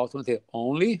 So, about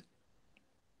only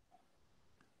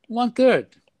 1/3.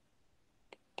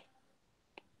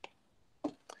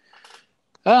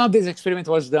 This experiment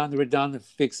was done, redone,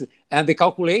 fixed, and the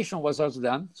calculation was also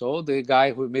done. So the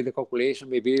guy who made the calculation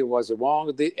maybe it was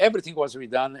wrong. Everything was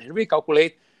redone,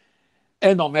 recalculate,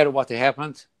 and no matter what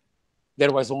happened,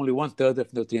 there was only 1/3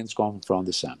 of neutrinos coming from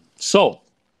the sun. So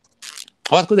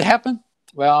what could happen?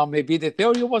 Well, maybe the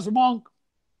theory was wrong.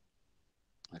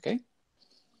 Okay,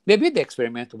 maybe the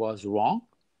experiment was wrong.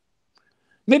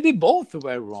 Maybe both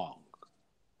were wrong.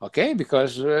 Okay,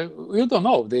 because you don't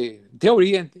know. The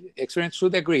theory and experiment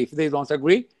should agree. If they don't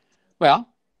agree, well,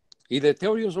 either the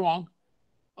theory is wrong,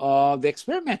 or the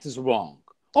experiment is wrong,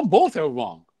 or both are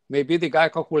wrong. Maybe the guy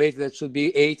calculated that it should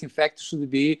be 8, in fact, it should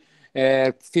be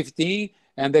 15,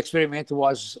 and the experiment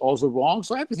was also wrong,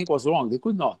 so everything was wrong. They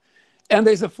could not. And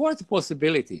there's a fourth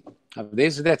possibility of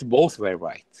this, that both were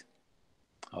right.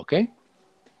 Okay?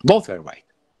 Both were right.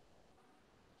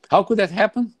 How could that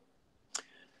happen?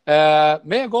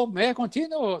 May I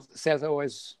continue, or Cesar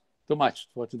was too much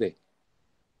for today?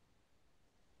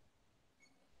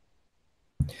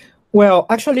 Well,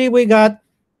 actually, we got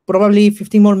probably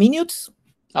 15 more minutes.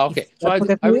 Okay, so I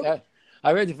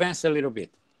will advance a little bit.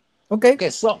 Okay,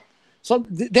 so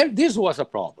this was a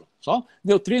problem. So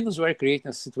neutrinos were creating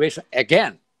a situation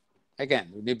again.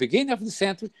 In the beginning of the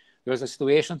century, there was a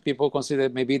situation people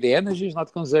considered maybe the energy is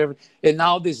not conserved, and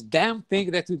now this damn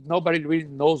thing that nobody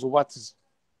really knows what's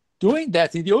doing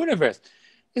that in the universe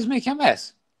is making a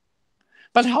mess.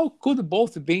 But how could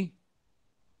both be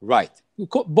right?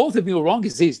 Both of you wrong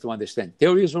is easy to understand.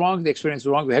 Theory is wrong, the experience is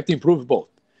wrong, we have to improve both.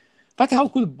 But how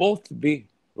could both be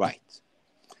right?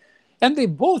 And they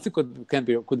both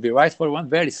could be right for one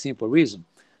very simple reason.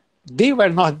 They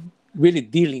were not really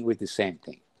dealing with the same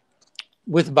thing.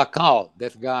 With Bakal,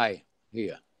 that guy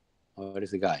here, where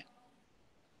is the guy?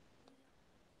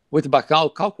 With Bakal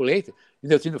calculated the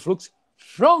neutrino flux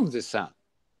from the sun.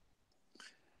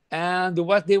 And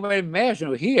what they were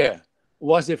measuring here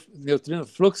was the neutrino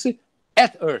flux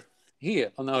at Earth,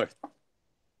 here on Earth.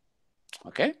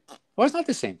 Okay? Well, it's not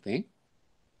the same thing.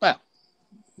 Well,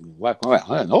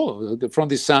 I don't know. From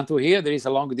the sun to here, there is a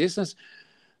long distance.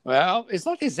 Well, it's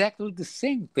not exactly the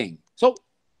same thing. So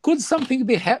could something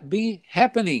be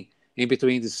happening in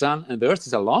between the sun and the Earth?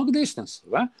 It's a long distance,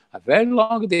 right? A very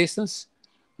long distance.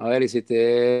 Where is it?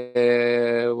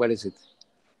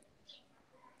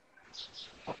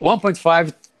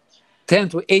 1.5, 10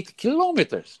 to 8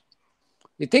 kilometers.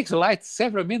 It takes light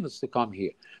several minutes to come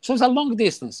here. So it's a long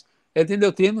distance. And the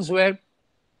neutrinos were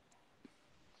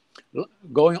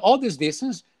going all this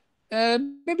distance.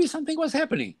 Maybe something was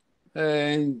happening.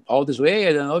 All this way,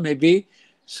 I don't know, maybe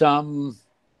some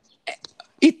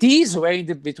ETs were in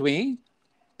the between,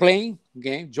 playing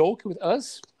game, joke with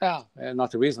us.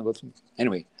 Not reasonable.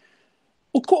 Anyway,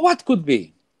 what could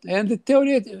be? And the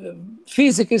theory,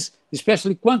 physics,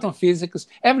 especially quantum physics,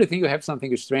 everything you have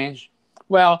something strange.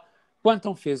 Well,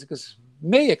 quantum physics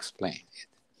may explain it.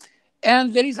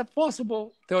 And there is a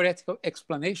possible theoretical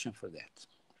explanation for that.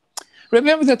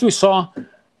 Remember that we saw,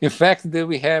 in fact, that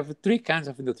we have 3 kinds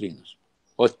of neutrinos,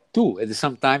 or 2. At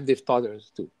some time, they've taught us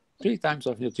 2. 3 types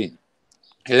of neutrinos.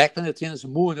 Electron neutrinos,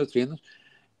 muon neutrinos,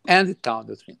 and tau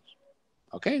neutrinos.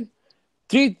 Okay?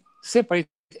 3 separate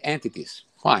entities.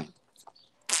 Fine.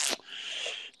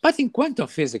 But in quantum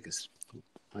physics,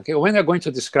 okay, when we're going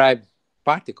to describe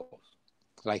particles,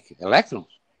 like electrons,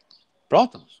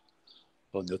 protons,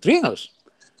 or neutrinos,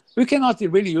 we cannot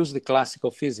really use the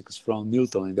classical physics from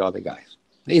Newton and the other guys.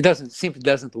 It simply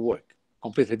doesn't work.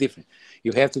 Completely different.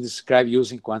 You have to describe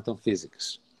using quantum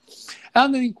physics.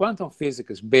 And in quantum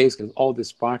physics, basically, all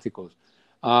these particles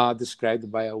are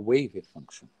described by a wave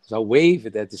function. It's a wave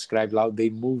that describes how they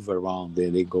move around,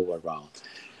 they go around.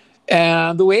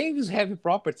 And the waves have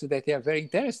properties that are very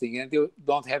interesting, and you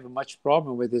don't have much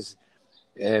problem with this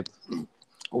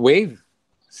wave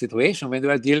situation when you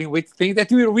are dealing with things that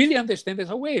we really understand as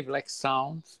a wave, like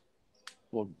sound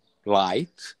or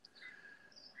light.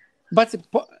 But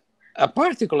a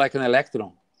particle like an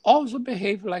electron also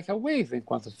behaves like a wave in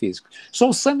quantum physics.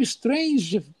 So some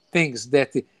strange things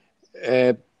that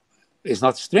is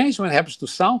not strange when it happens to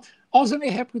sound also may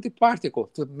happen to the particle,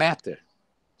 to matter.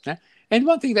 And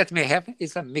one thing that may happen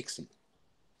is a mixing.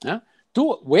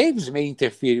 Two waves may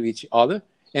interfere with each other,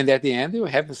 and at the end you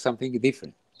have something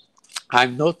different.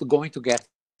 I'm not going to get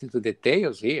into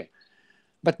details here,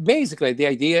 but basically the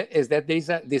idea is that there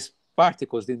is these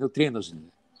particles, the neutrinos,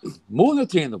 mu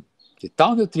neutrino, the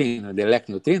tau neutrino, the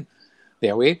electron neutrino, they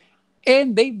are wave,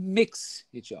 and they mix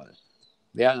each other.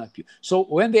 They are not pure. So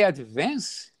when they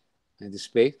advance in the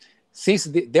space, since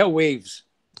their waves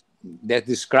that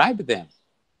describe them,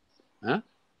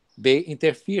 they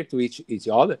interfere to each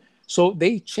other, so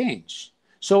they change.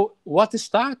 So what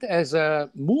starts as a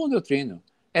mu neutrino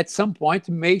at some point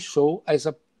may show as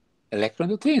an electron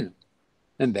neutrino,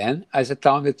 and then as a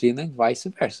tau neutrino, and vice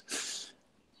versa.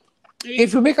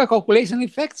 If you make a calculation, in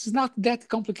fact, it's not that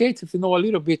complicated. If you know a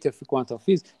little bit of quantum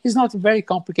physics, it's not very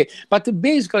complicated. But it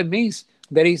basically means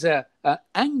there is an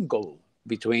angle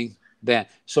between them.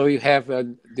 So you have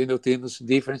the neutrinos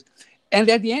difference. And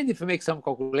at the end, if you make some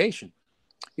calculation,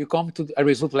 you come to a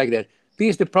result like that.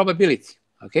 This is the probability,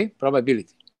 okay?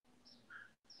 Probability.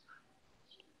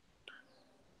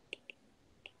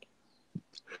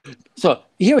 So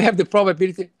here we have the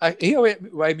probability. Here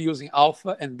I'm using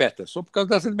alpha and beta, so because it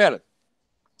doesn't matter.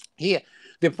 Here,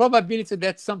 the probability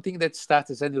that something that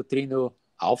starts as a neutrino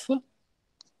alpha,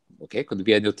 okay, could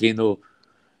be a neutrino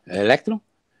electron,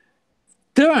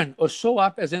 turn or show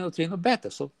up as a neutrino beta,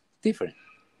 so different.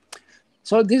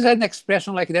 So this is an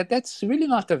expression like that. That's really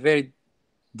not a very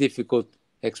difficult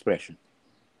expression,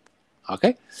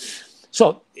 okay?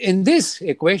 So in this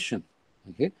equation,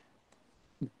 okay,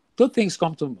 two things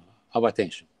come to our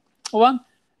attention. One,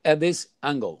 at this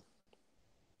angle.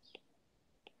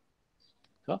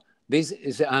 So this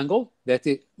is the angle that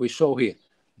we show here.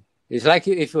 It's like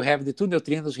if you have the two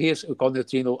neutrinos here, we call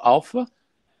neutrino alpha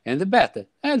and the beta.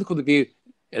 And it could be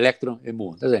electron and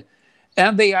muon.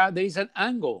 And there is an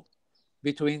angle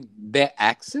between their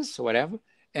axis, whatever,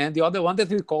 and the other one that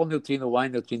we call neutrino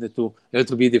 1, neutrino 2. That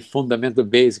will be the fundamental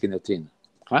basic neutrino.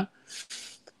 Huh?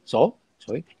 So,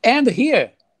 and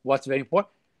here, what's very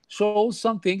important, shows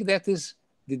something that is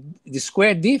the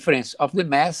square difference of the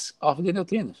mass of the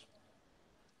neutrinos.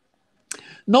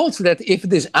 Note that if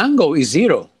this angle is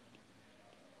zero,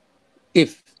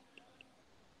 if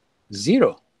it's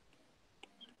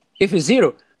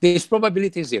zero, this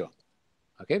probability is zero,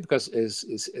 okay? Because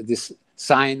this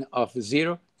sign of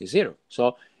zero is zero.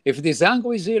 So if this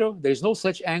angle is zero, there is no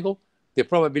such angle, the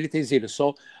probability is zero.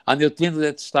 So a neutrino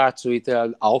that starts with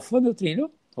an alpha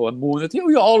neutrino or a muon neutrino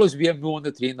will always be a muon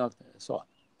neutrino, so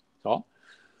on.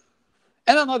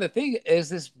 And another thing is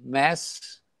this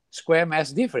square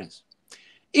mass difference.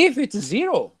 If it's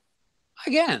zero,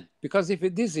 again, because if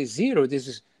this is zero, this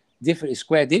is different,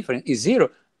 square difference is zero,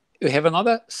 you have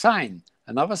another sign,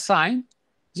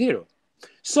 zero.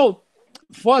 So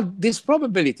for this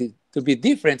probability to be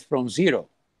different from zero,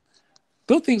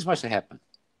 two things must happen.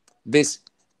 This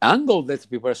angle that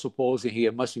people are supposing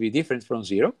here must be different from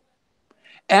zero,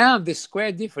 and the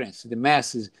square difference,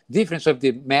 the difference of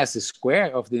the mass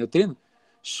square of the neutrino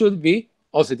should be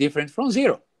also different from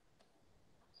zero.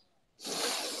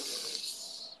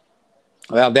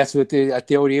 Well, that's what a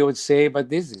theory would say, but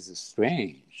this is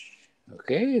strange.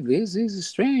 Okay, this is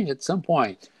strange at some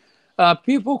point.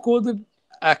 People could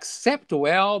accept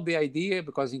well the idea,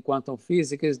 because in quantum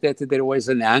physics is that there was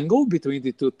an angle between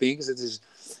the two things. It is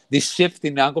this shift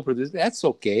in angle produced. That's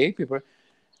okay, people.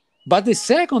 But the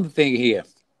second thing here,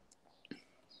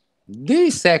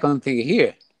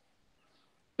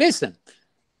 listen,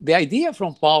 the idea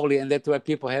from Pauli, and that's what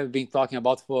people have been talking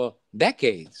about for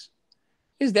decades,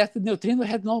 is that the neutrino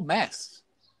had no mass.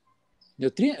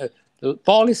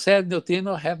 Pauli said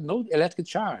neutrinos have no electric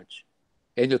charge,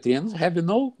 and neutrinos have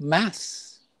no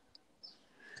mass.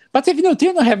 But if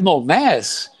neutrinos have no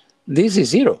mass, this is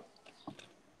zero.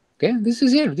 Okay, this is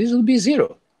zero. This will be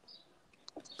zero.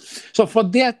 So for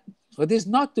this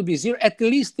not to be zero, at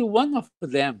least one of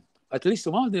them, at least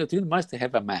one of the neutrinos must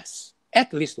have a mass.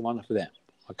 At least one of them.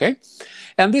 Okay?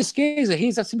 In this case,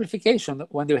 here's a simplification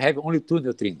when you have only two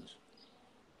neutrinos.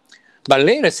 But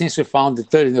later, since we found the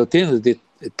third neutrino, the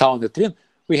tau neutrino,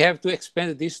 we have to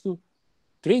expand this to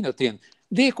three neutrinos.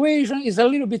 The equation is a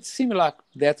little bit similar,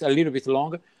 that's a little bit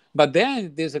longer, but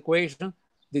then this equation,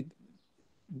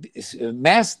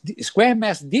 square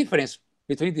mass difference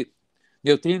between the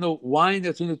neutrino 1,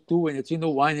 neutrino 2, and neutrino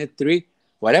 1 and 3,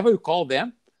 whatever you call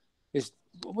them,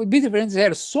 would be different from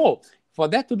 0. So, for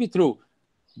that to be true,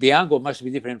 the angle must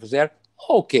be different from 0.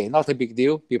 Okay, not a big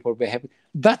deal. People will be happy.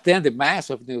 But then the mass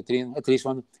of the neutrino, at least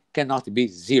one, cannot be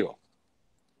 0.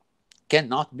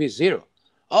 Cannot be 0.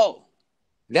 Oh,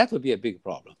 that would be a big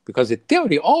problem, because the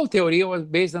theory, all theory was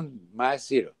based on mass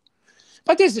 0.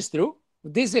 But this is true.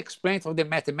 This is explained from the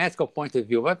mathematical point of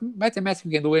view. But mathematics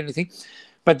can do anything.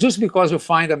 But just because you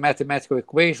find a mathematical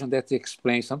equation that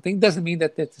explains something doesn't mean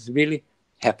that that is really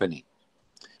happening.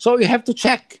 So you have to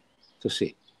check to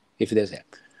see if there's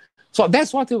happen. So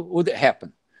that's what would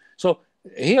happen. So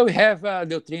here we have a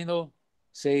neutrino,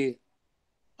 say,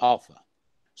 alpha.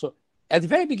 So at the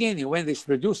very beginning, when it's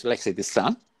produced, like say the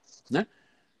sun,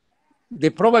 the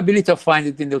probability of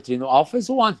finding the neutrino alpha is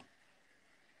 1.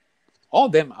 All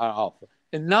of them are alpha.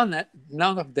 And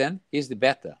none of them is the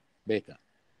beta.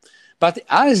 But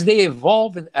as they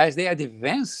evolve and as they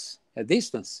advance a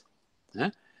distance,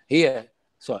 here,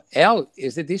 so L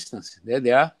is the distance that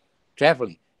they are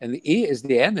traveling, and the E is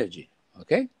the energy,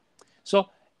 okay? So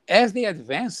as they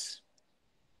advance,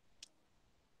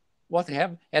 what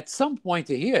happens? At some point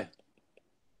here,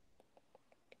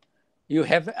 you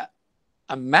have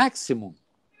a maximum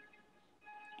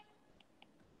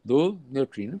do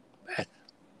neutrino beta.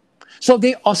 So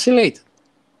they oscillate.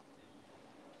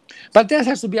 But that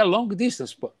has to be a long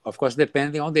distance, of course,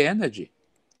 depending on the energy.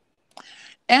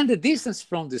 And the distance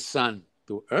from the sun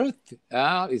to Earth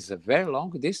is a very long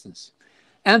distance.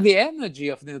 And the energy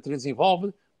of the neutrinos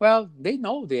involved, well, they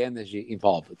know the energy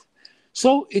involved.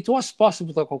 So it was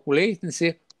possible to calculate and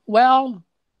say, well,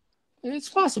 it's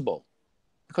possible.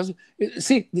 Because,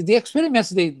 see, the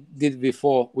experiments they did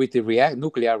before with the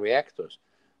nuclear reactors,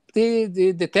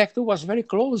 the detector was very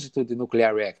close to the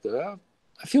nuclear reactor.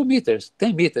 A few meters,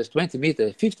 10 meters, 20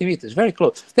 meters, 50 meters, very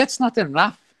close. That's not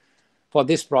enough for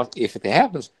this process, if it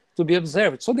happens, to be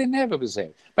observed. So they never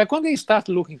observed. But when they start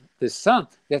looking at the sun,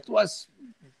 that was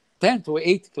 10 to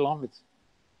 8 kilometers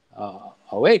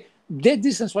away, that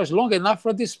distance was long enough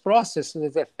for this process,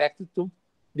 this effect, to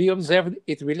be observed.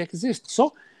 It really exists.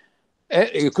 So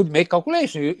you could make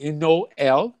calculation. You know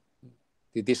L,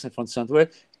 the distance from the sun to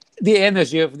Earth. The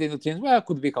energy of the neutrinos, well,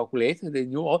 could be calculated. They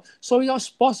knew all. So it was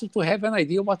possible to have an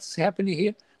idea what's happening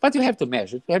here. But you have to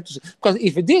measure. You have to, because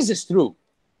if this is true,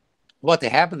 what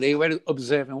happened, they were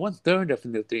observing 1/3 of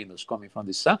neutrinos coming from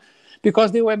the sun,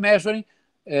 because they were measuring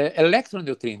electron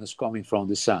neutrinos coming from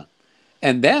the sun.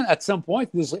 And then at some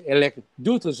point,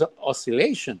 due to the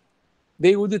oscillation,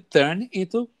 they would turn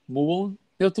into muon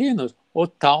neutrinos or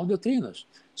tau neutrinos.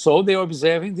 So they were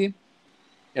observing the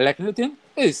electron neutrinos.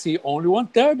 They see only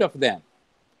 1/3 of them.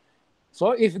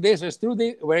 So if this was true,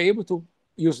 they were able to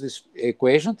use this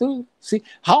equation to see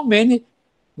how many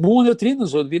muon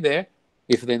neutrinos would be there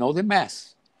if they know the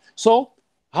mass. So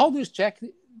how do you check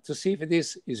to see if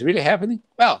this is really happening?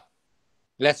 Well,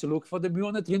 let's look for the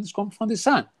muon neutrinos coming from the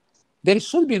sun. There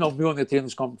should be no muon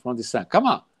neutrinos coming from the sun. Come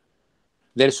on.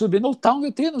 There should be no tau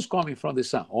neutrinos coming from the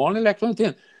sun, only electron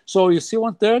neutrinos. So you see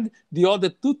 1/3, the other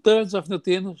 2/3 of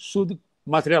neutrinos should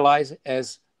materialize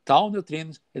as tau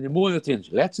neutrinos and the muon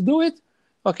neutrinos. Let's do it.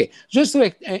 Okay, just to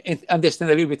understand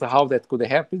a little bit how that could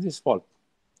happen, this follow.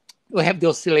 We have the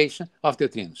oscillation of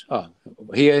neutrinos.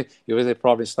 Here you have a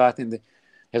problem starting.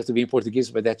 Has to be in Portuguese,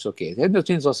 but that's okay. The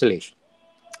neutrinos oscillation.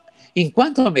 In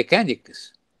quantum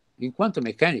mechanics,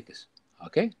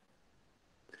 okay,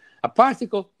 a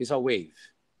particle is a wave.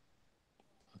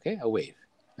 Okay, a wave.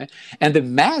 Right? And the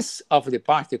mass of the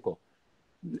particle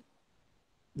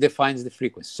defines the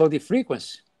frequency. So the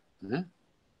frequency,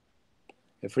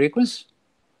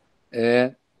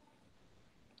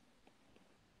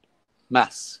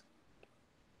 mass.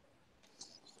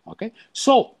 Okay,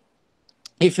 so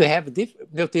if you have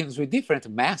neutrinos with different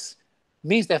mass,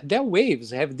 means that their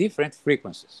waves have different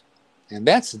frequencies, and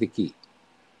that's the key.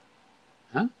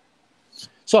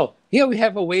 So here we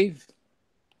have a wave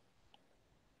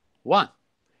 1,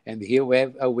 and here we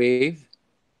have a wave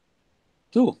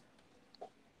 2.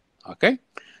 Okay,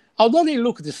 although they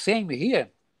look the same here,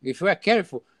 if you are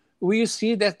careful, we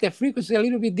see that the frequency is a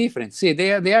little bit different. See,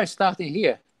 they are starting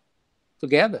here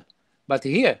together, but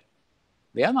here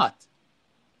they are not.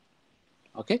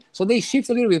 Okay, so they shift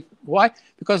a little bit. Why?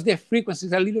 Because their frequency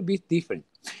is a little bit different.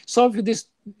 So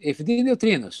if the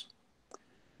neutrinos,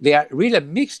 they are really a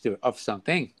mixture of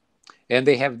something, and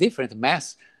they have different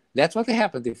mass, that's what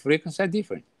happens. The frequencies are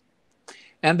different.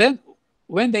 And then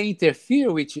when they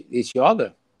interfere with each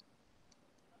other,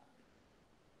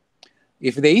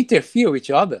 if they interfere with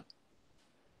each other,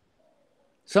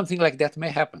 something like that may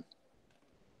happen.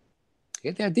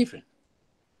 Okay, they are different.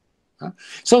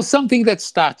 So something that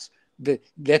starts,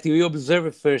 that you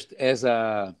observe first as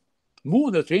a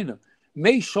muon neutrino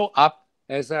may show up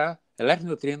as a electron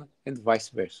neutrino and vice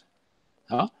versa,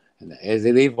 and as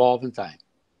they evolve in time.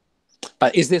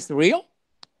 But is this real?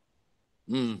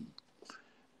 And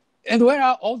where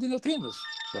are all the neutrinos?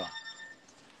 So,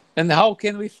 and how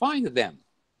can we find them?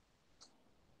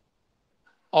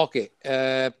 Okay.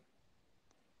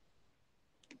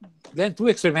 Then two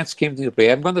experiments came into play.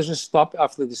 I'm going to just stop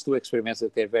after these two experiments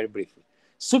that they're very briefly.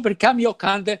 Super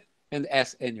Kamiokande and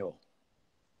SNO.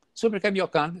 Super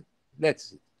Kamiokande,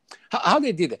 that's it. How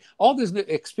they did it? All these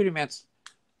experiments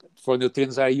for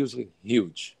neutrinos are usually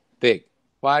huge, big.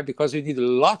 Why? Because you need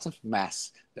lots of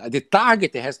mass. The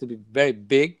target has to be very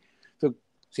big to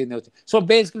see neutrinos. So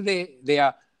basically, they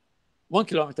are 1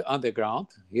 kilometer underground.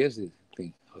 Here's the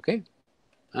thing, okay?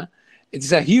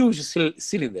 It's a huge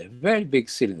cylinder, very big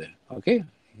cylinder, okay?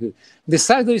 The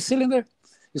size of the cylinder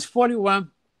is 41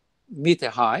 meter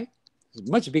high. It's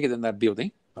much bigger than that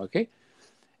building, okay?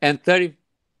 And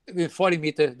 40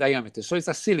 meter diameter. So it's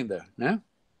a cylinder, yeah?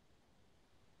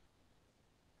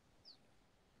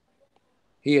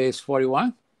 Here is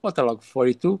 41, Motta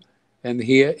 42, and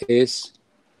here is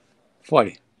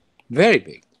 40. Very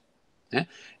big. Yeah?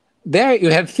 There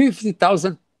you have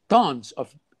 50,000 tons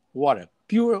of water,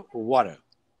 pure water.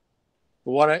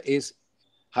 Water is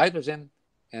hydrogen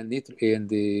and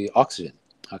the oxygen,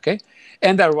 okay?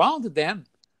 And around them,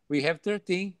 we have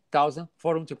 13,000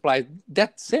 4 multipliers.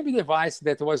 That same device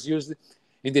that was used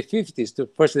in the 50s to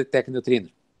first detect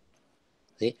neutrinos.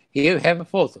 See? Here you have a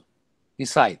photo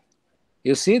inside.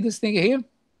 You see this thing here?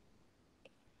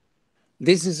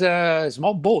 This is a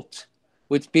small boat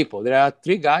with people. There are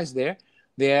 3 guys there.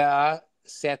 They are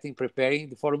preparing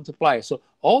the 4 multiplier. So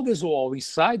all this wall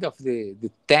inside of the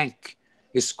tank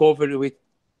is covered with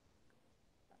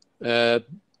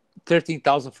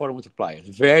 13,000 4 multipliers.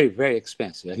 Very, very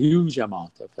expensive. A huge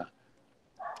amount of that.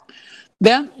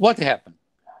 Then what happened?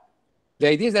 The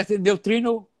idea is that the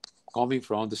neutrino coming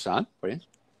from the sun, for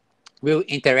instance, will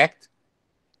interact.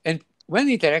 And when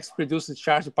it interacts, produces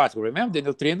charged particle. Remember, the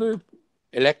neutrino,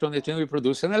 electron neutrino will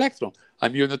produce an electron. A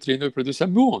muon neutrino will produce a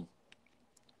muon.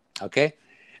 Okay?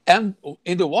 And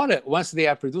in the water, once they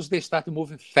are produced, they start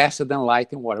moving faster than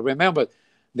light in water. Remember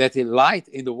that the light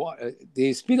in the water,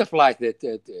 the speed of light, that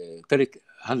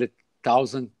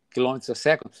 100,000 kilometers a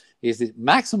second, is the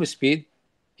maximum speed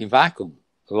in vacuum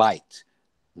light.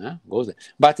 Goes there.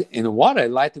 But in water,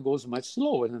 light goes much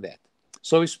slower than that.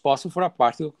 So it's possible for a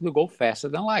particle to go faster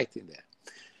than light in there.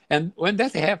 And when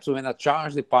that happens, when a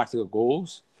charged particle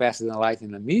goes faster than light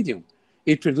in a medium,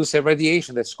 it produces a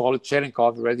radiation that's called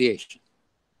Cherenkov radiation.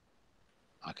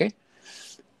 Okay?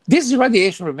 This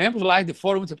radiation, remember, like the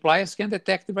 4 multipliers can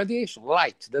detect the radiation.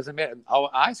 Light, doesn't matter. Our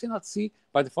eyes cannot see,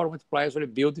 but the 4 multipliers are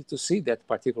built to see that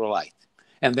particular light.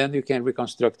 And then you can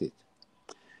reconstruct it.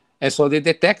 And so they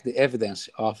detect the evidence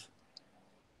of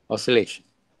oscillation.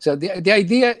 So the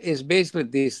idea is basically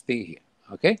this thing here,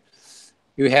 okay?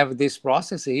 You have this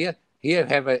process here. Here you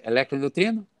have an electron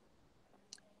neutrino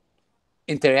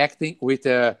interacting with,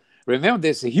 remember,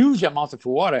 there's a huge amount of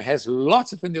water, has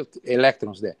lots of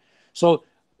electrons there. So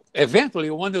eventually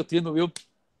one neutrino will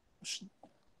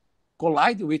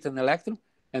collide with an electron,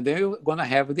 and then you're going to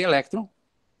have the electron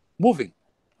moving,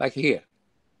 like here.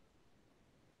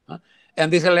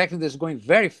 And this electron is going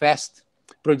very fast,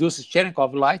 produces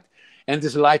Cherenkov light, and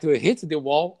this light will hit the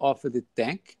wall of the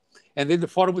tank, and then the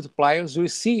 4 multipliers will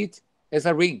see it as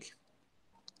a ring.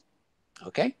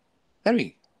 Okay? A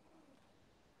ring.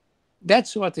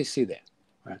 That's what they see there.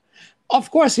 Right? Of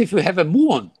course, if you have a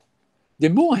muon, the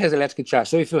muon has electric charge.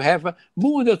 So if you have a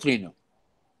muon neutrino,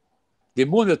 the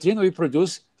muon neutrino will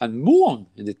produce a muon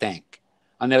in the tank.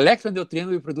 An electron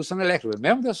neutrino will produce an electron.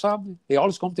 Remember they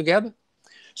always come together?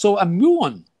 So a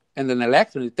muon and an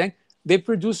electron in the tank,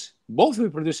 both will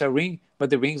produce a ring, but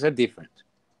the rings are different.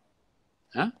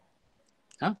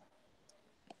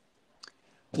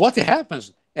 What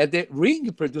happens at the ring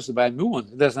produced by a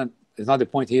muon, it's not the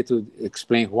point here to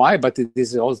explain why, but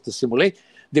this is also to simulate.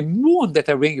 The muon that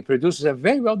a ring produces is a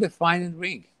very well-defined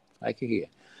ring, like here.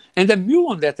 And the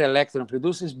muon that the electron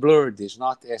produces is blurred, is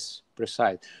not as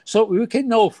precise. So we can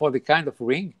know for the kind of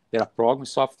ring, there are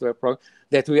programs, software programs,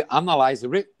 that we analyze,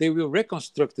 they will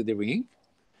reconstruct the ring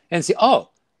and say, oh,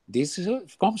 this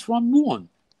comes from a muon.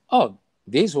 Oh,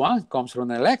 this one comes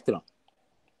from an electron.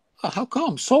 Oh, how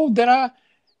come? So there are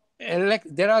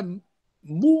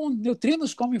muon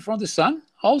neutrinos coming from the sun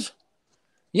also?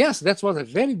 Yes, that was a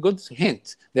very good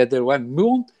hint, that there were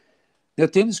muon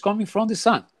neutrinos coming from the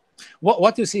sun.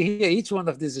 What you see here, each one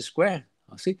of these squares,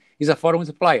 see, is a 4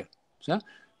 multiplier. So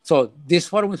So this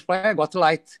four multiplier got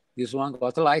light. This one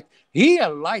got light. Here,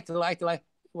 light, light, light.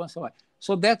 Once in a while.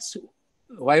 So that's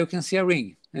why you can see a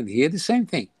ring. And here the same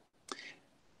thing.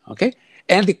 Okay?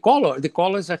 And the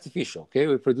color is artificial. Okay?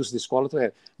 We produce this color to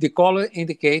have. The color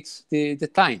indicates the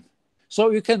time.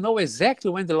 So you can know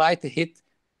exactly when the light hit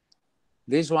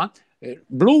this one.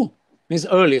 Blue means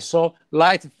early. So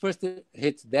light first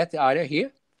hit that area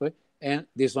here, and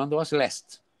this one was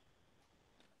last.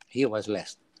 Here was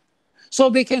last. So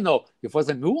they can know if it was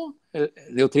a muon,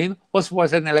 neutrino, or if it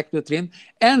was an electron,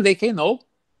 and they can know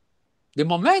the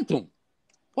momentum.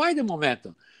 Why the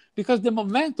momentum? Because the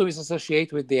momentum is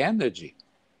associated with the energy.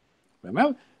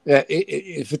 Remember,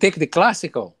 if you take the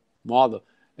classical model,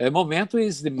 momentum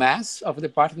is the mass of the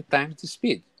particle times the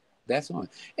speed. That's one.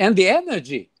 And the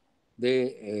energy,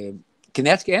 the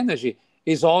kinetic energy,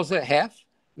 is also half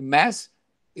mass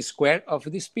square of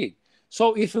the speed.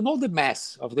 So if you know the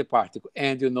mass of the particle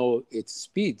and you know its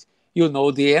speed, you know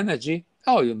the energy,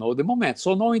 you know the momentum.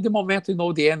 So knowing the momentum, you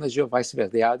know the energy, or vice versa.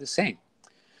 They are the same.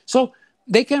 So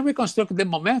they can reconstruct the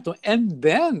momentum, and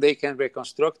then they can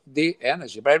reconstruct the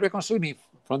energy. By reconstructing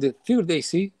from the figure they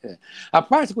see, a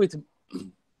particle with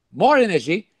more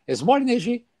energy has more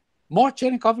energy, more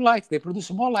Cherenkov light. They produce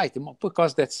more light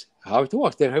because that's how it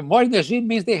works. They have more energy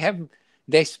means they have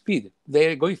their speed.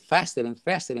 They're going faster and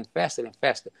faster and faster and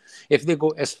faster. If they go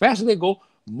as fast as they go,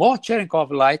 more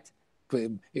Cherenkov light,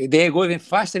 they go even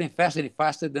faster and faster and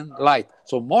faster than light.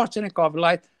 So more Cherenkov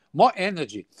light, more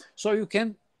energy. So you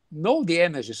can know the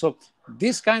energy. So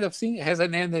this kind of thing has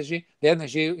an energy. The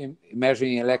energy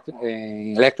measuring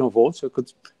electron volts. So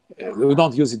we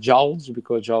don't use joules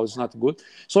because joules is not good.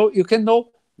 So you can know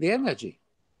the energy.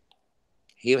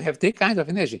 You have three kinds of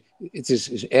energy. It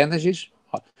is energies.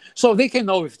 So they can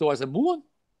know if there was a muon,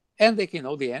 and they can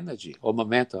know the energy or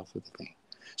momentum of the thing.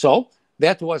 So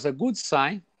that was a good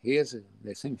sign. Here's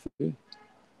the same thing.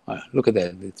 Look at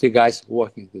that. The three guys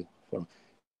working.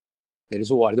 There is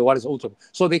water. The water is ultra.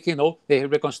 So they can know, they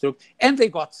reconstruct, and they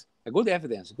got a good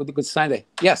evidence, good sign that,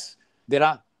 yes, there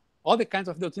are all the kinds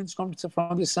of neutrinos coming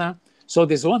from the sun. So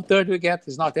this 1/3 we get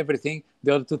is not everything.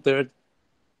 The other 2/3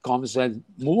 comes and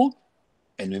muon,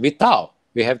 and maybe tau.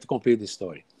 We have to complete the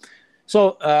story.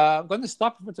 So I'm going to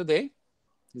stop for today.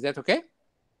 Is that okay?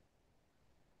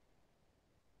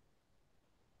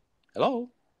 Hello?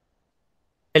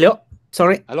 Hello?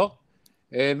 Sorry. Hello?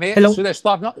 Hello? Should I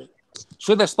stop now?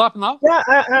 Should I stop now?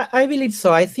 Yeah, I believe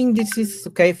so. I think this is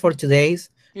okay for today's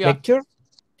lecture.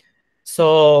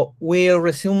 So we'll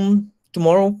resume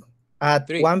tomorrow at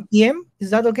 1 p.m.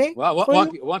 Is that okay?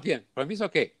 1 p.m. For me, it's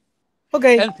okay.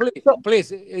 Okay. And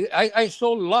please, I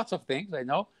show lots of things, I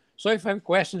know. So if I have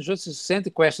questions, just send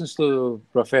the questions to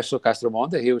Professor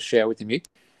Castromonte. He will share with me.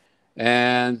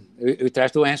 And we try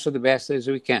to answer the best as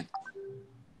we can.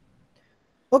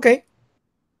 Okay.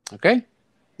 Okay?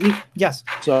 Yes.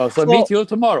 So meet you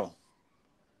tomorrow.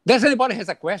 Does anybody has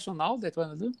a question now that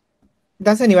want to do?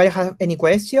 Does anybody have any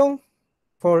question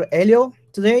for Hélio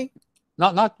today?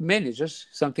 Not many, just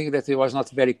something that it was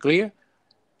not very clear.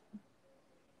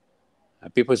 Are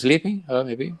people sleeping?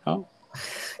 Maybe? Oh.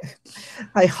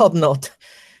 I hope not.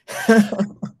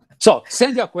 So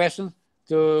send your question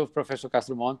to Professor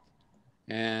Castromonte,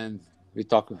 and we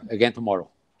talk again tomorrow.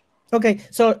 Okay,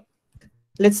 so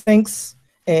let's thanks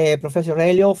Professor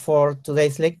Hélio for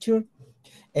today's lecture.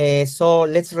 So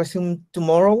let's resume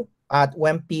tomorrow at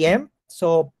 1 p.m.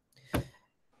 So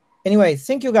anyway,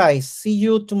 thank you guys. See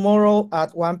you tomorrow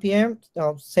at 1 p.m.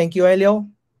 Thank you, Hélio.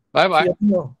 Bye-bye.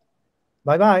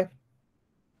 Bye-bye.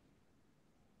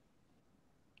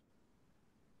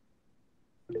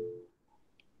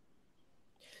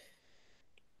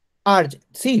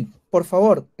 Sí, por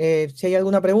favor, si hay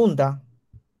alguna pregunta.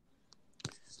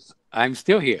 I'm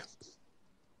still here.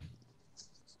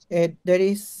 There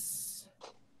is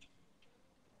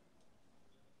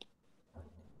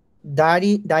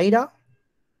Daira.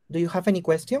 Do you have any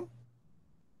question?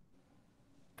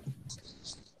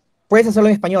 Puedes hacerlo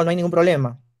en español, no hay ningún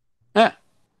problema.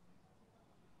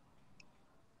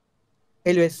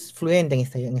 Él es fluente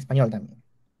en español también.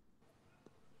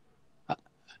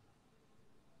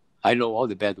 I know all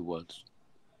the bad words.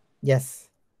 Yes.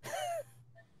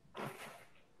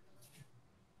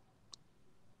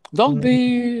 Don't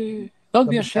be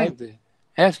ashamed.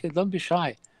 Ask it. Don't be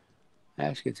shy.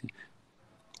 Ask it.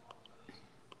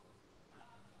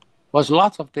 Was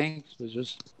lots of things. It was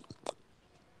just.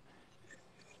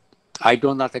 I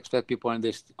do not expect people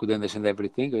could understand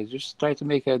everything. I just try to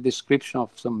make a description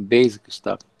of some basic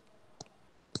stuff.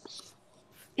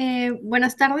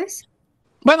 Buenas tardes.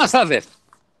 Buenas tardes.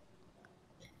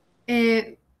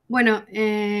 Bueno,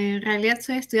 en realidad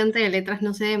soy estudiante de letras,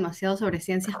 no sé demasiado sobre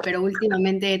ciencias, pero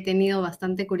últimamente he tenido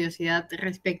bastante curiosidad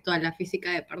respecto a la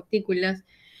física de partículas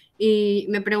y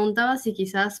me preguntaba si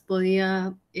quizás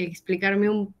podía explicarme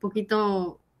un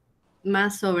poquito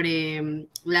más sobre el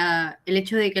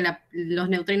hecho de que los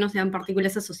neutrinos sean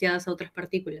partículas asociadas a otras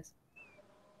partículas.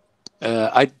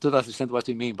 I don't understand what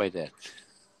you mean by that.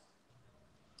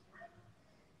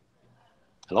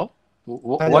 Hello?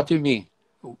 What do you mean?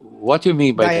 What do you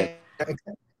mean by that?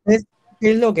 ¿Qué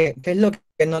es lo que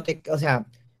no te, o sea,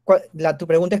 tu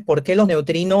pregunta es por qué los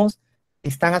neutrinos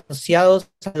están asociados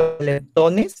a los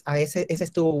leptones? Ese es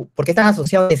 ¿por qué están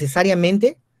asociados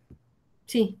necesariamente?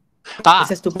 Sí.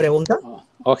 ¿Esa es tu pregunta?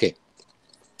 Okay.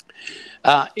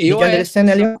 Did you understand,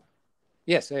 Hélio?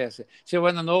 Yes. So you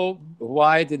want to know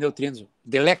why the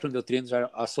electron neutrinos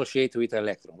are associated with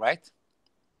electron, right?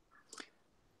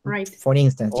 Right. For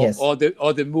instance, yes. Or the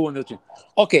muon neutrino.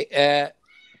 Okay.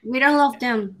 With all of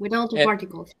them, with all the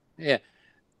particles. Yeah.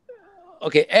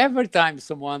 Okay. Every time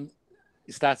someone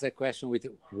starts a question with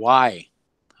why,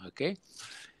 okay,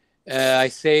 I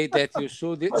say that you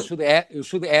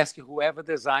should ask whoever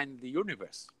designed the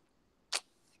universe.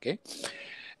 Okay.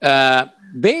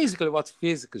 Basically, what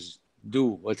physics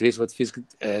do, or at least what physics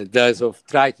does or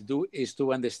try to do, is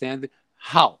to understand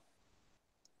how.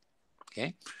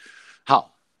 Okay,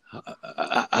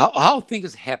 how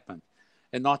things happen,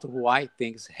 and not why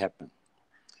things happen.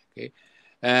 Okay,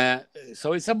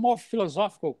 so it's a more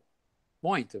philosophical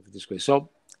point of this question. So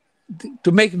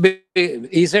to make it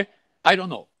easier, I don't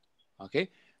know. Okay,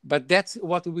 but that's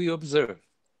what we observe.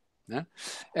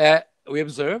 We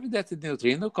observe that the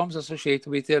neutrino comes associated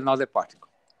with another particle.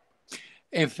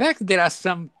 In fact, there are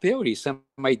some theories, some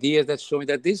ideas that show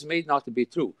that this may not be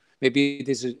true. Maybe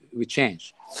this will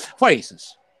change. For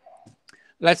instance,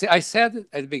 let's say I said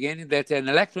at the beginning that an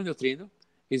electron neutrino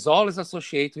is always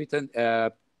associated with an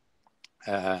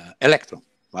electron,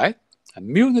 right? A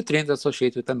mu neutrino is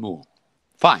associated with a muon.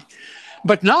 Fine.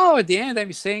 But now at the end,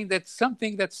 I'm saying that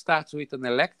something that starts with an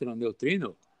electron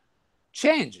neutrino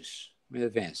changes in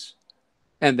advance,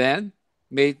 and then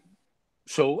may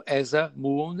show as a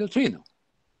muon neutrino.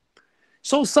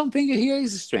 So something here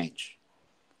is strange.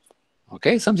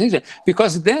 Okay, something strange.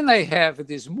 Because then I have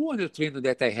this muon neutrino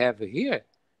that I have here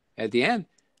at the end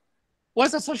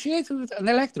was associated with an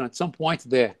electron at some point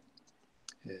there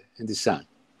in the sun.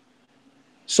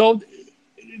 So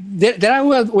there are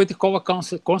what we call a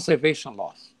conservation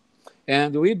laws.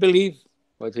 And we believe,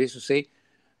 or at least to say,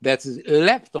 that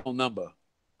lepton number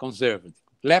conserved.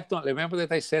 Lepton, remember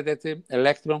that I said that the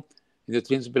electron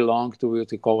neutrinos belong to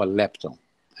what we call a lepton.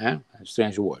 A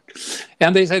strange word.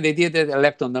 And there's an idea that a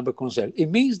lepton number conserved. It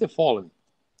means the following.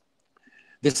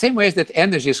 The same way that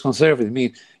energy is conserved, it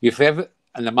means if you have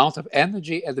an amount of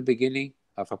energy at the beginning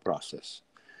of a process.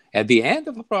 At the end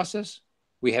of a process,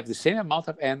 we have the same amount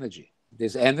of energy.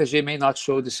 This energy may not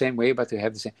show the same way, but we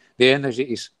have the same. The energy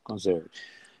is conserved.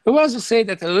 We also say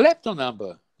that a lepton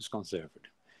number is conserved.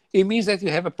 It means that you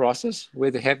have a process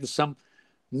where you have some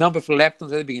number of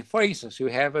leptons at the beginning. For instance, you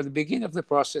have at the beginning of the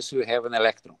process, you have an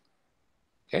electron.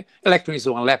 Okay, electron is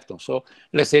one lepton. So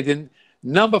let's say the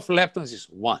number of leptons is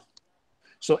 1.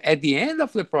 So at the end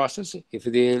of the process, if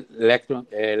the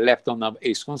lepton number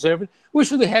is conserved, we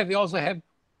should also have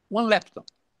 1 lepton.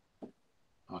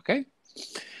 Okay,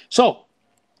 so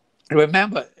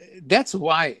remember that's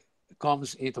why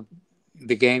comes into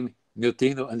the game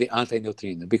neutrino and the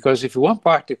antineutrino, because if one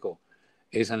particle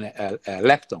is a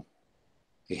lepton,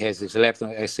 it has this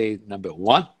lepton, I say number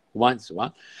 1, 1 is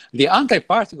 1, the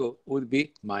antiparticle would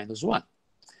be -1.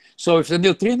 So if the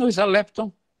neutrino is a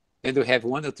lepton, and you have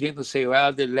 1 neutrino, say,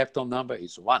 well, the lepton number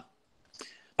is 1.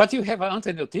 But you have an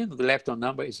antineutrino, the lepton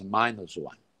number is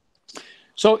 -1.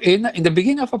 So in the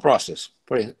beginning of a process,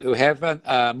 for example, you have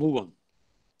a muon.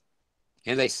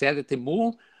 And I said that the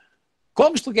muon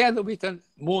comes together with a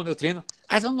muon neutrino.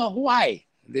 I don't know why.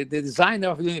 The designer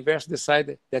of the universe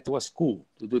decided that was cool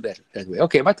to do that way.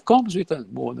 Okay, but comes with a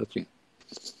muon neutrino.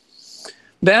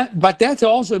 But that's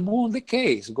also a muon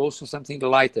decays, goes to something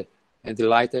lighter, and the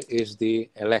lighter is the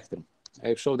electron.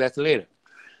 I'll show that later.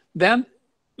 Then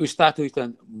we start with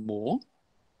a muon,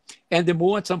 and the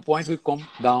muon at some point will come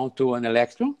down to an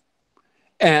electron,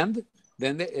 and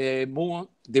then the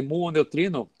muon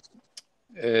neutrino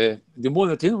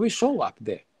will show up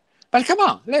there. But come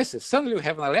on, listen, suddenly we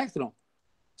have an electron.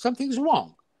 Something's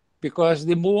wrong, because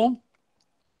the muon,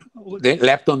 the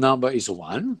lepton number is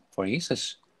 1, for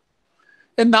instance.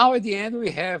 And now at the end, we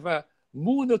have a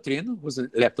muon neutrino, whose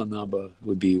lepton number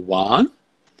would be 1.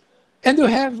 And you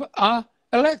have an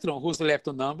electron, whose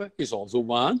lepton number is also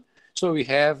 1. So we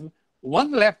have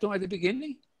 1 lepton at the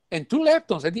beginning and 2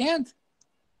 leptons at the end.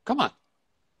 Come on.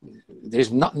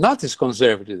 There's not as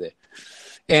conservative there.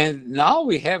 And now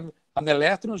we have an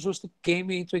electron just came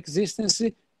into existence.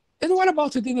 And what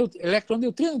about the electron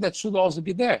neutrino that should also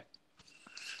be there?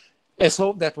 And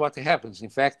so that's what happens. In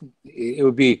fact, it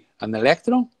will be an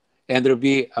electron, and there will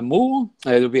be a muon,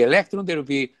 there will be electron, there will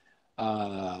be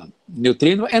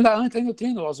neutrino, and the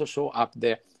antineutrino also show up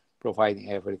there,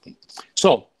 providing everything.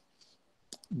 So,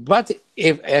 but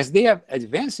as they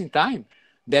advance in time,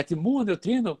 that the muon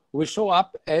neutrino will show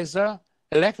up as an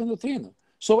electron neutrino.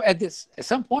 So at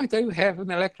some point, you have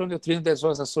an electron neutrino that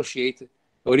was associated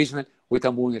originally with a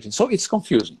muon neutrino. So it's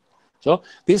confusing. So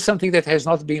this is something that has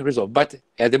not been resolved. But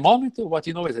at the moment, what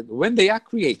you know is that when they are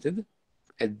created,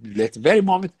 at that very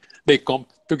moment, they come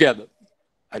together.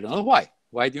 I don't know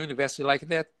why the universe is like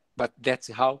that, but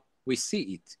that's how we see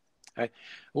it. Right?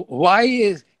 Why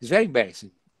is very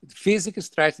embarrassing. Physics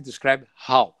tries to describe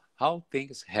how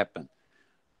things happen,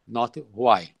 not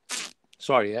why.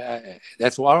 Sorry,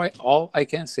 that's all I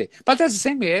can say. But that's the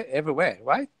same everywhere,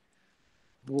 right?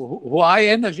 Why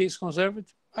energy is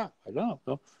conserved? I don't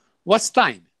know. What's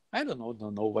time? I don't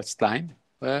know what's time.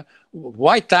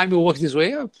 Why time works this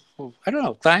way? I don't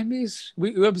know. Time is,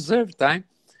 we observe time.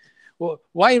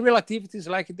 Why relativity is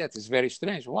like that? It's very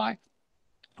strange. Why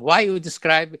you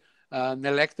describe an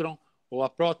electron or a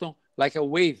proton like a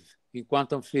wave in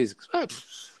quantum physics?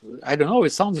 I don't know.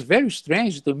 It sounds very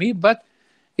strange to me, but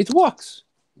it works.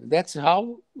 That's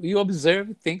how you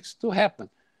observe things to happen.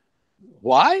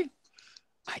 Why?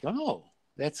 I don't know.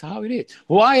 That's how it is.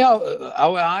 Why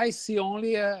our eyes see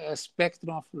only a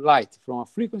spectrum of light from a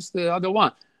frequency to the other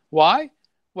one? Why?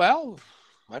 Well,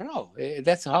 I don't know.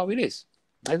 That's how it is.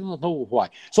 I don't know why.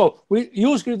 So we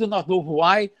usually do not know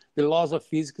why the laws of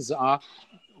physics are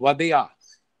what they are.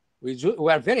 We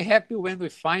are very happy when we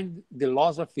find the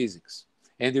laws of physics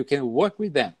and you can work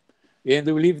with them. And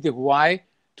we leave the why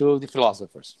to the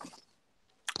philosophers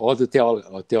or the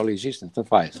theologians.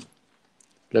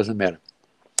 Doesn't matter.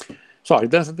 Sorry,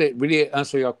 it doesn't really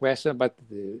answer your question, but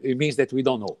it means that we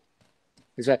don't know.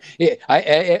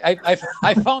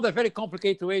 I found a very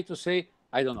complicated way to say,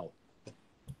 I don't know.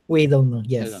 We don't know,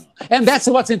 yes. Don't know. And that's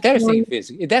what's interesting in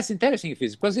physics. That's interesting in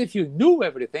physics, because if you knew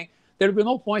everything, there would be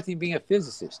no point in being a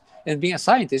physicist and being a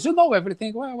scientist. You know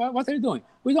everything. What are you doing?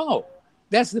 We don't know.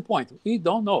 That's the point. We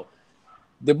don't know.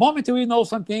 The moment we know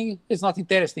something, it's not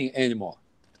interesting anymore.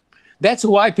 That's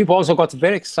why people also got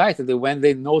very excited when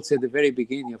they noticed at the very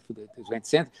beginning of the 20th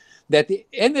century that the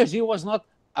energy was not,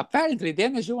 apparently the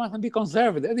energy was to be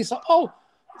conserved. And they saw, oh,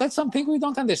 that's something we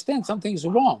don't understand, something is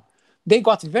wrong. They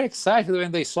got very excited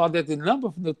when they saw that the number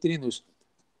of neutrinos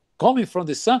coming from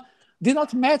the sun did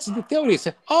not match the theory. They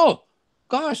said, oh,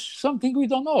 gosh, something we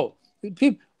don't know.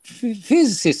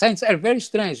 Physicists, scientists are very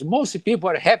strange. Most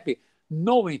people are happy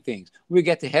knowing things. We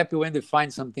get happy when they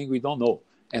find something we don't know.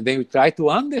 And then we try to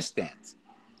understand.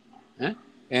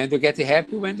 And we get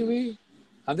happy when we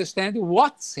understand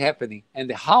what's happening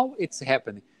and how it's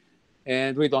happening.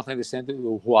 And we don't understand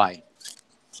why.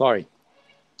 Sorry.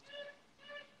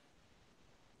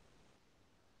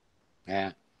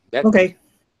 Yeah. Okay.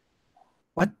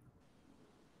 What?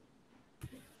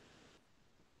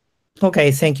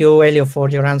 Okay, thank you, Hélio, for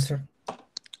your answer.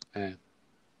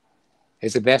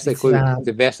 It's the best I could.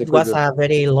 The best I could. It was a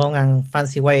very long and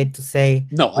fancy way to say.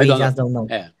 No, we just don't know.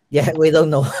 Yeah, we don't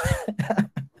know.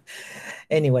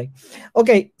 Anyway,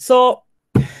 okay. So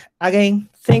again,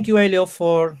 thank you, Hélio,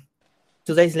 for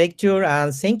today's lecture,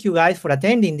 and thank you guys for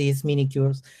attending this mini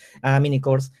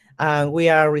course. And we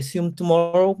are resumed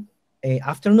tomorrow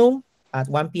afternoon at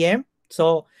 1 p.m.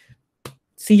 So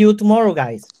see you tomorrow,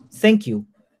 guys. Thank you.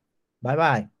 Bye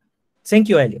bye. Thank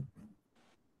you, Hélio.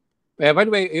 By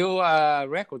the way, you are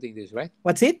recording this, right?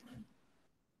 What's it?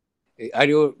 Are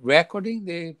you recording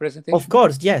the presentation? Of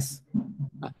course, yes.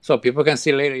 So people can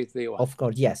see later if they want. Of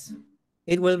course, yes.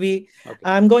 It will be. Okay.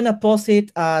 I'm going to post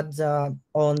it on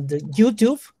the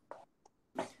YouTube.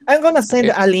 I'm going to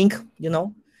send a link,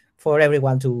 for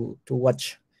everyone to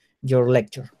watch your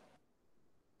lecture.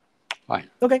 Fine.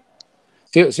 Okay.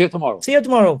 See you tomorrow. See you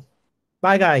tomorrow.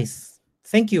 Bye, guys.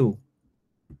 Thank you.